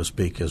 so to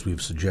speak, as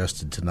we've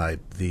suggested tonight,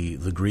 the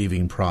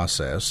grieving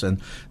process.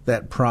 And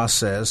that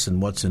process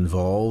and what's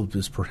involved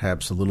is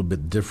perhaps a little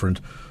bit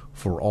different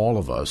for all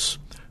of us.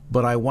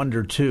 But I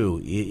wonder,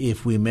 too,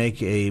 if we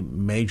make a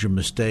major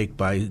mistake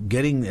by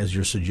getting, as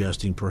you're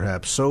suggesting,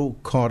 perhaps so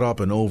caught up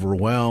and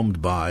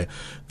overwhelmed by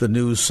the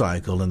news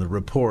cycle and the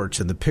reports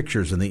and the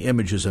pictures and the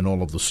images and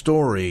all of the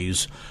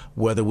stories,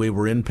 whether we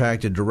were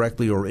impacted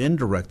directly or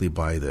indirectly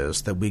by this,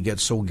 that we get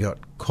so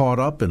caught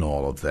up in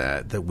all of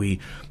that we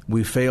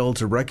fail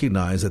to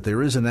recognize that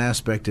there is an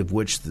aspect of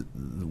which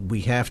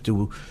we have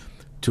to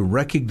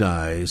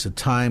recognize, a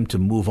time to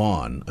move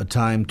on, a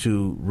time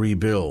to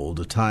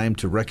rebuild, a time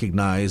to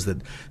recognize that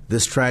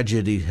this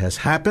tragedy has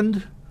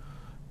happened.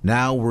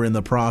 Now we're in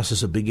the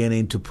process of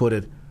beginning to put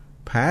it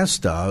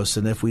past us,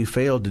 and if we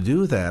fail to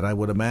do that, I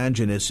would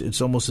imagine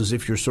it's almost as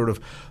if you're sort of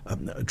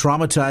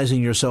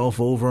traumatizing yourself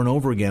over and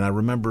over again. I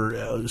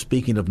remember,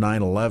 speaking of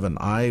 9/11,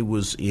 I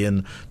was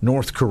in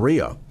North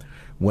Korea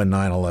when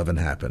 9/11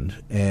 happened.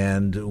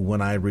 And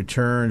when I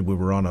returned, we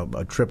were on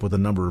a trip with a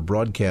number of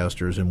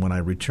broadcasters, and when I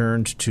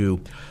returned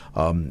to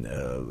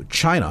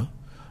China,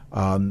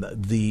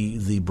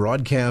 the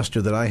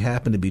broadcaster that I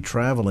happened to be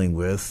traveling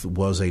with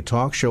was a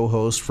talk show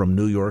host from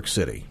New York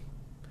City.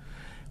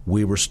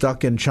 We were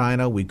stuck in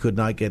China. We could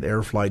not get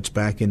air flights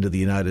back into the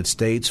United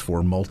States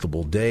for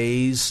multiple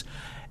days.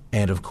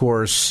 And, of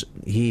course,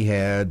 he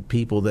had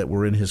people that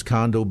were in his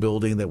condo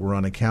building that were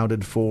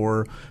unaccounted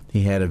for.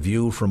 He had a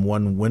view from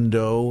one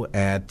window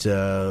at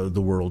the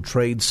World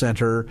Trade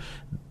Center.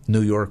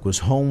 New York was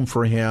home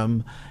for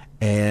him.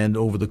 And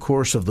over the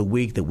course of the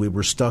week that we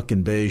were stuck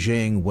in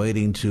Beijing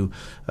waiting to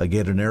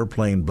get an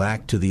airplane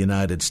back to the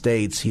United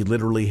States, he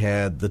literally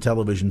had the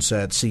television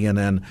set,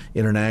 CNN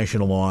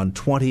International, on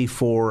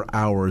 24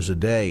 hours a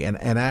day. And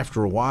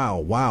after a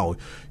while, wow,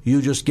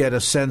 you just get a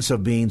sense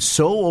of being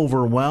so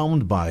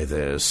overwhelmed by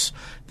this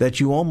that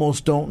you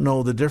almost don't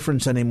know the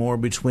difference anymore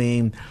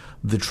between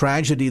the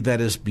tragedy that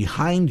is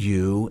behind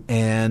you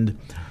and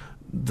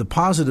the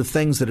positive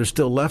things that are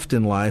still left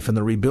in life and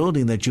the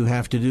rebuilding that you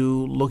have to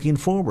do looking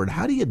forward.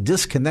 How do you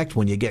disconnect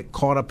when you get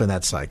caught up in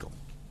that cycle?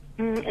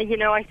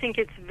 I think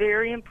it's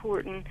very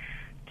important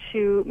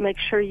to make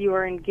sure you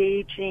are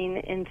engaging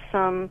in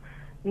some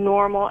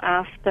normal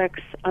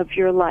aspects of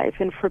your life.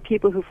 And for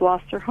people who've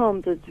lost their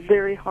homes, it's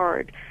very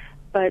hard.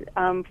 But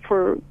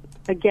for,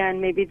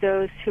 again, maybe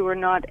those who are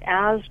not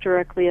as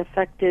directly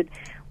affected,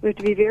 we have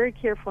to be very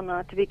careful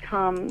not to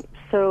become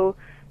so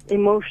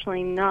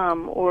emotionally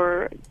numb,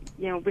 or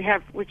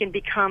we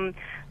can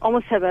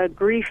almost have a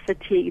grief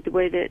fatigue, the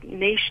way that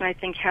nation, I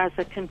think, has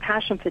a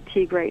compassion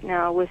fatigue right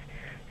now with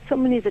so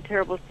many of the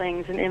terrible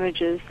things and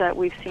images that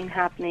we've seen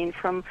happening,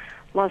 from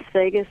Las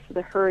Vegas to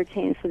the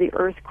hurricanes to the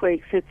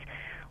earthquakes.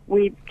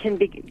 We can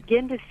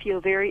begin to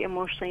feel very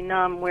emotionally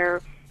numb,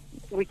 where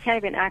we can't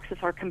even access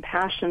our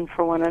compassion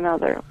for one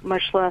another,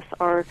 much less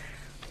our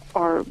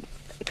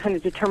kind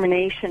of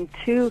determination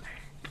to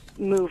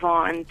move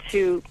on,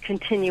 to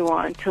continue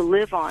on, to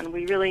live on.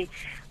 We really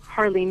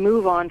hardly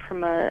move on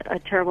from a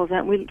terrible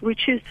event. We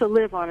choose to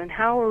live on, and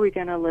how are we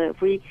going to live?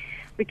 We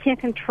can't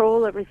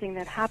control everything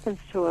that happens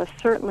to us,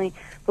 certainly,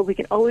 but we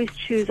can always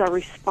choose our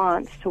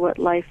response to what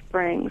life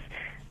brings.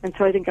 And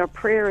so I think our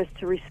prayer is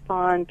to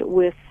respond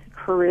with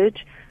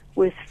courage,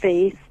 with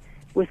faith,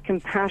 with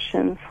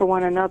compassion for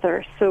one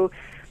another. So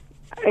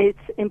it's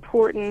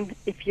important,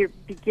 if you're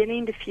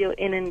beginning to feel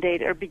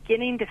inundated or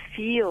beginning to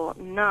feel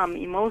numb,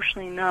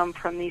 emotionally numb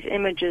from these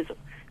images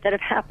that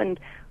have happened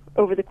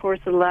over the course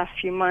of the last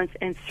few months,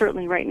 and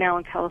certainly right now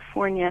in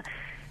California,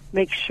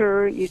 make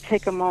sure you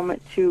take a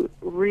moment to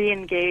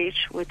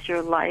re-engage with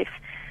your life.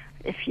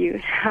 If you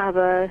have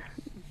a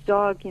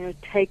dog,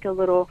 take a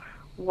little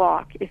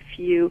walk. If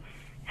you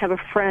have a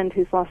friend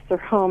who's lost their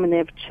home and they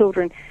have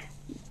children,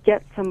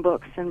 get some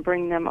books and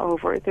bring them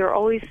over. There are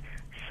always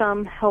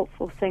some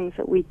helpful things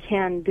that we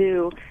can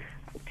do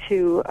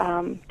to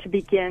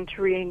begin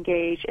to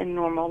re-engage in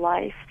normal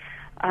life.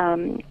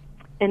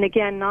 And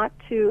again,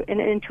 to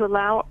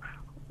allow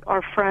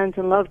our friends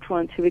and loved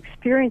ones who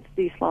experience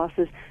these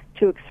losses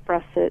to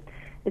express it.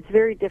 It's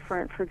very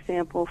different, for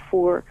example,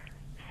 for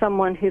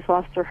someone who's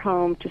lost their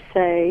home to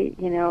say,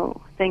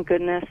 thank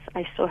goodness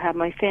I still have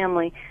my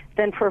family,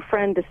 than for a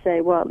friend to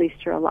say, well, at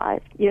least you're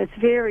alive. It's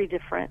very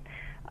different.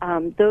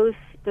 Those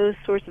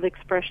sorts of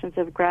expressions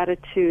of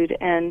gratitude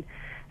and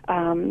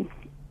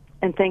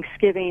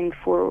thanksgiving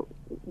for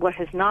what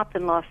has not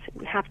been lost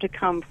have to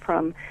come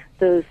from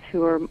those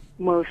who are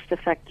most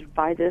affected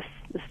by this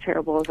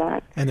terrible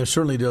event. And there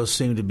certainly does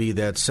seem to be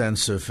that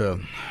sense of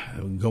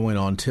going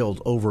on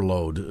tilt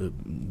overload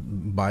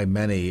by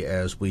many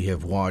as we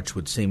have watched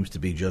what seems to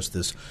be just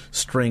this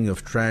string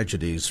of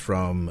tragedies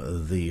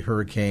from the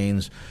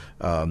hurricanes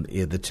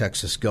in the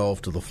Texas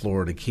Gulf to the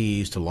Florida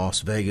Keys to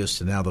Las Vegas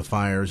to now the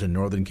fires in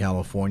Northern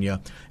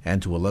California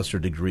and to a lesser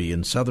degree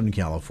in Southern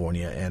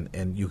California.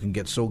 And you can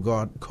get so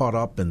caught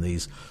up in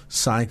these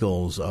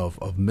cycles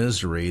of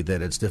misery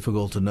that it's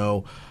difficult to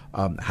know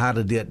how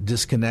to get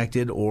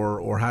disconnected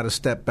or how to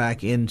step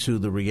back into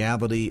the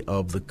reality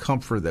of the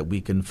comfort that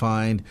we can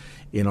find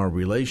in our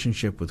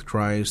relationship with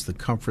Christ, the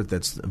comfort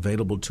that's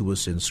available to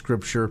us in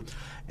Scripture,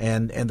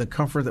 and the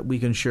comfort that we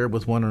can share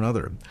with one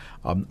another.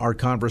 Our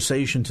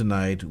conversation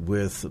tonight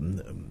with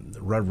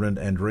Reverend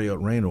Andrea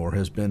Raynor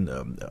has been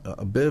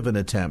a bit of an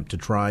attempt to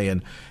try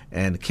and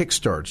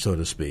kickstart, so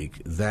to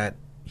speak, that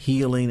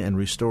healing and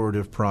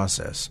restorative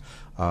process.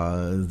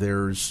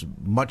 There's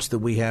much that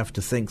we have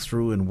to think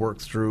through and work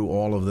through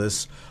all of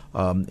this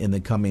in the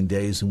coming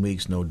days and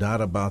weeks, no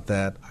doubt about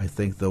that. I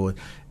think, though,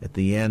 at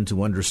the end,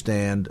 to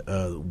understand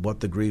what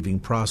the grieving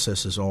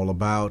process is all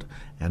about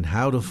and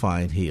how to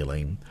find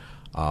healing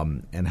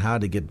and how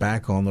to get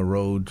back on the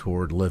road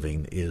toward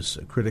living is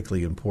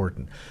critically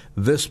important.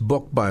 This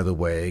book, by the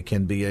way,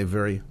 can be a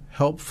very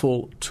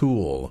helpful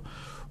tool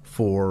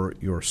for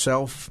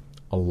yourself,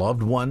 a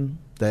loved one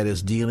that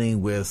is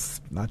dealing with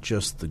not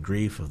just the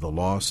grief of the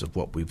loss of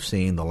what we've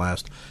seen the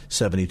last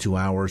 72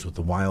 hours with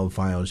the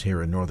wildfires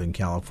here in Northern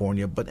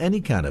California, but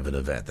any kind of an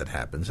event that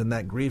happens. And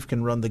that grief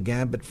can run the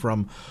gambit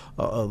from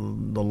the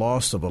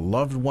loss of a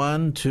loved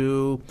one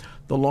to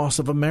the loss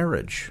of a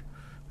marriage.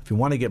 If you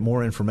want to get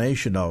more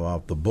information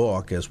about the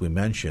book, as we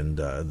mentioned,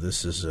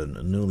 this is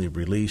newly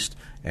released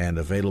and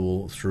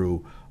available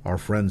through our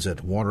friends at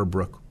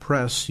Waterbrook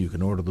Press. You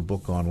can order the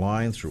book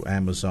online through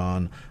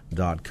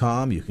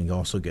Amazon.com. You can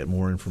also get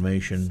more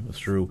information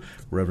through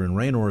Reverend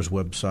Raynor's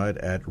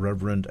website at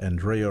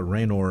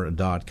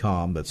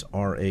ReverendAndreaRaynor.com. That's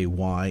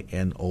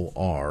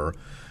RAYNOR.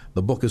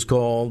 The book is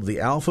called The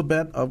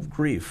Alphabet of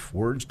Grief,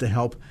 Words to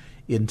Help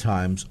in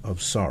Times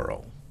of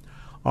Sorrow.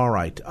 All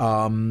right,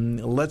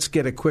 let's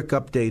get a quick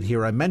update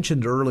here. I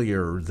mentioned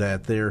earlier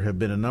that there have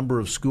been a number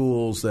of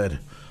schools that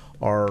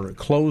are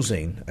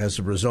closing as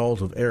a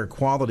result of air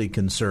quality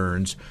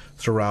concerns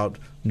throughout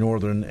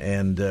northern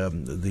and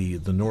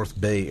the North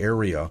Bay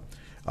area.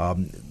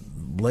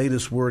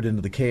 Latest word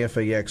into the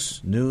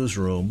KFAX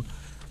newsroom,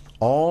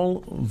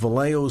 all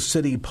Vallejo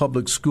City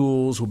public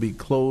schools will be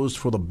closed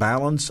for the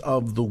balance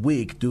of the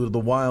week due to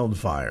the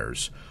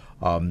wildfires.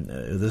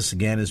 This,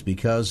 again, is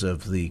because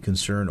of the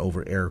concern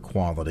over air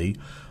quality.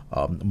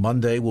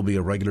 Monday will be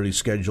a regularly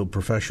scheduled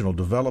professional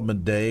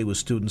development day with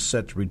students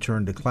set to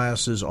return to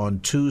classes on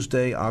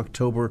Tuesday,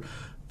 October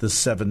the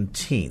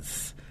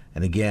 17th.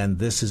 And again,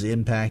 this is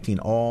impacting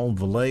all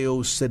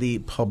Vallejo City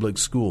public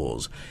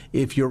schools.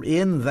 If you're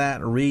in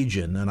that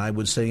region, and I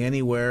would say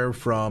anywhere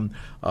from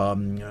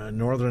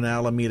northern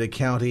Alameda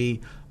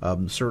County,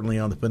 certainly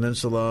on the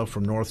peninsula,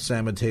 from North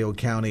San Mateo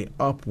County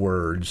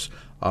upwards,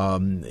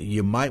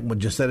 you might,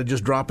 instead of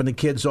just dropping the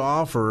kids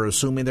off or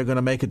assuming they're going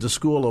to make it to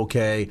school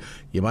okay,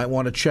 you might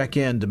want to check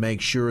in to make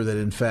sure that,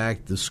 in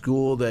fact, the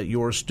school that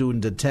your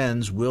student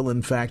attends will,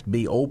 in fact,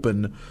 be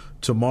open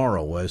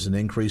tomorrow, as an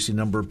increasing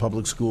number of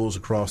public schools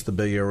across the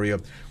Bay Area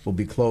will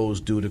be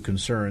closed due to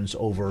concerns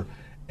over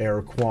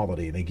air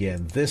quality. And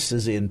again, this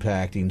is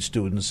impacting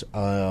students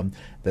that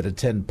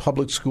attend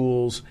public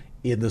schools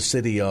in the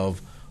city of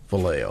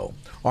Vallejo.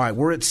 All right,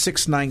 we're at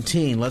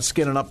 6:19. Let's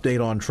get an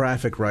update on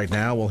traffic right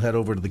now. We'll head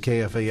over to the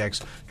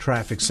KFAX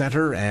Traffic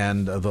Center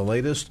and the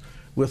latest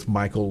with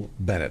Michael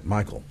Bennett.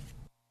 Michael.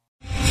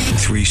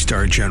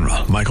 3-star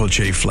General Michael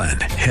J. Flynn,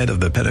 head of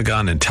the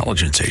Pentagon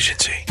Intelligence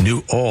Agency,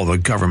 knew all the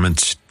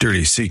government's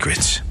dirty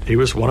secrets. He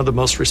was one of the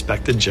most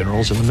respected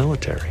generals in the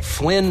military.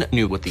 Flynn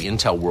knew what the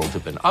intel world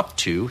had been up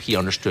to. He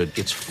understood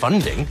its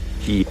funding.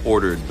 He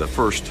ordered the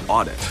first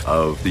audit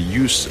of the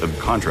use of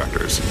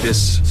contractors.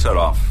 This set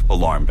off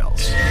alarm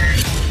bells.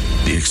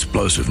 The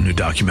explosive new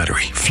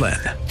documentary, Flynn,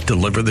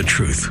 Deliver the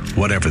Truth,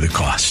 Whatever the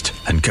Cost,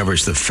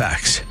 uncovers the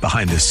facts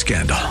behind this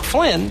scandal.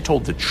 Flynn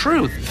told the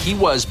truth. He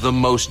was the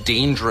most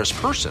dangerous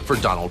person for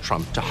Donald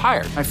Trump to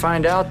hire. I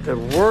find out the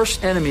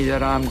worst enemy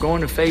that I'm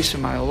going to face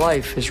in my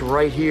life is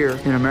right here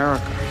in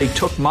America. They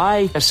took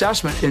my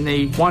assessment and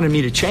they wanted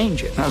me to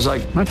change it. And I was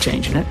like, I'm not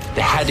changing it.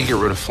 They had to get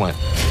rid of Flynn.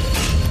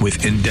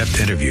 with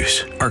in-depth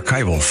interviews,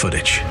 archival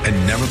footage, and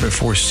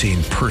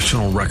never-before-seen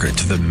personal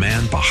records of the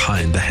man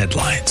behind the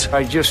headlines.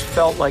 I just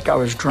felt like I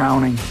was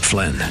drowning.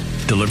 Flynn,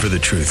 deliver the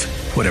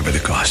truth, whatever the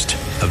cost.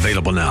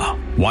 Available now.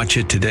 Watch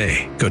it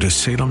today. Go to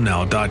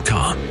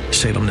salemnow.com.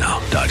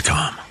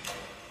 salemnow.com.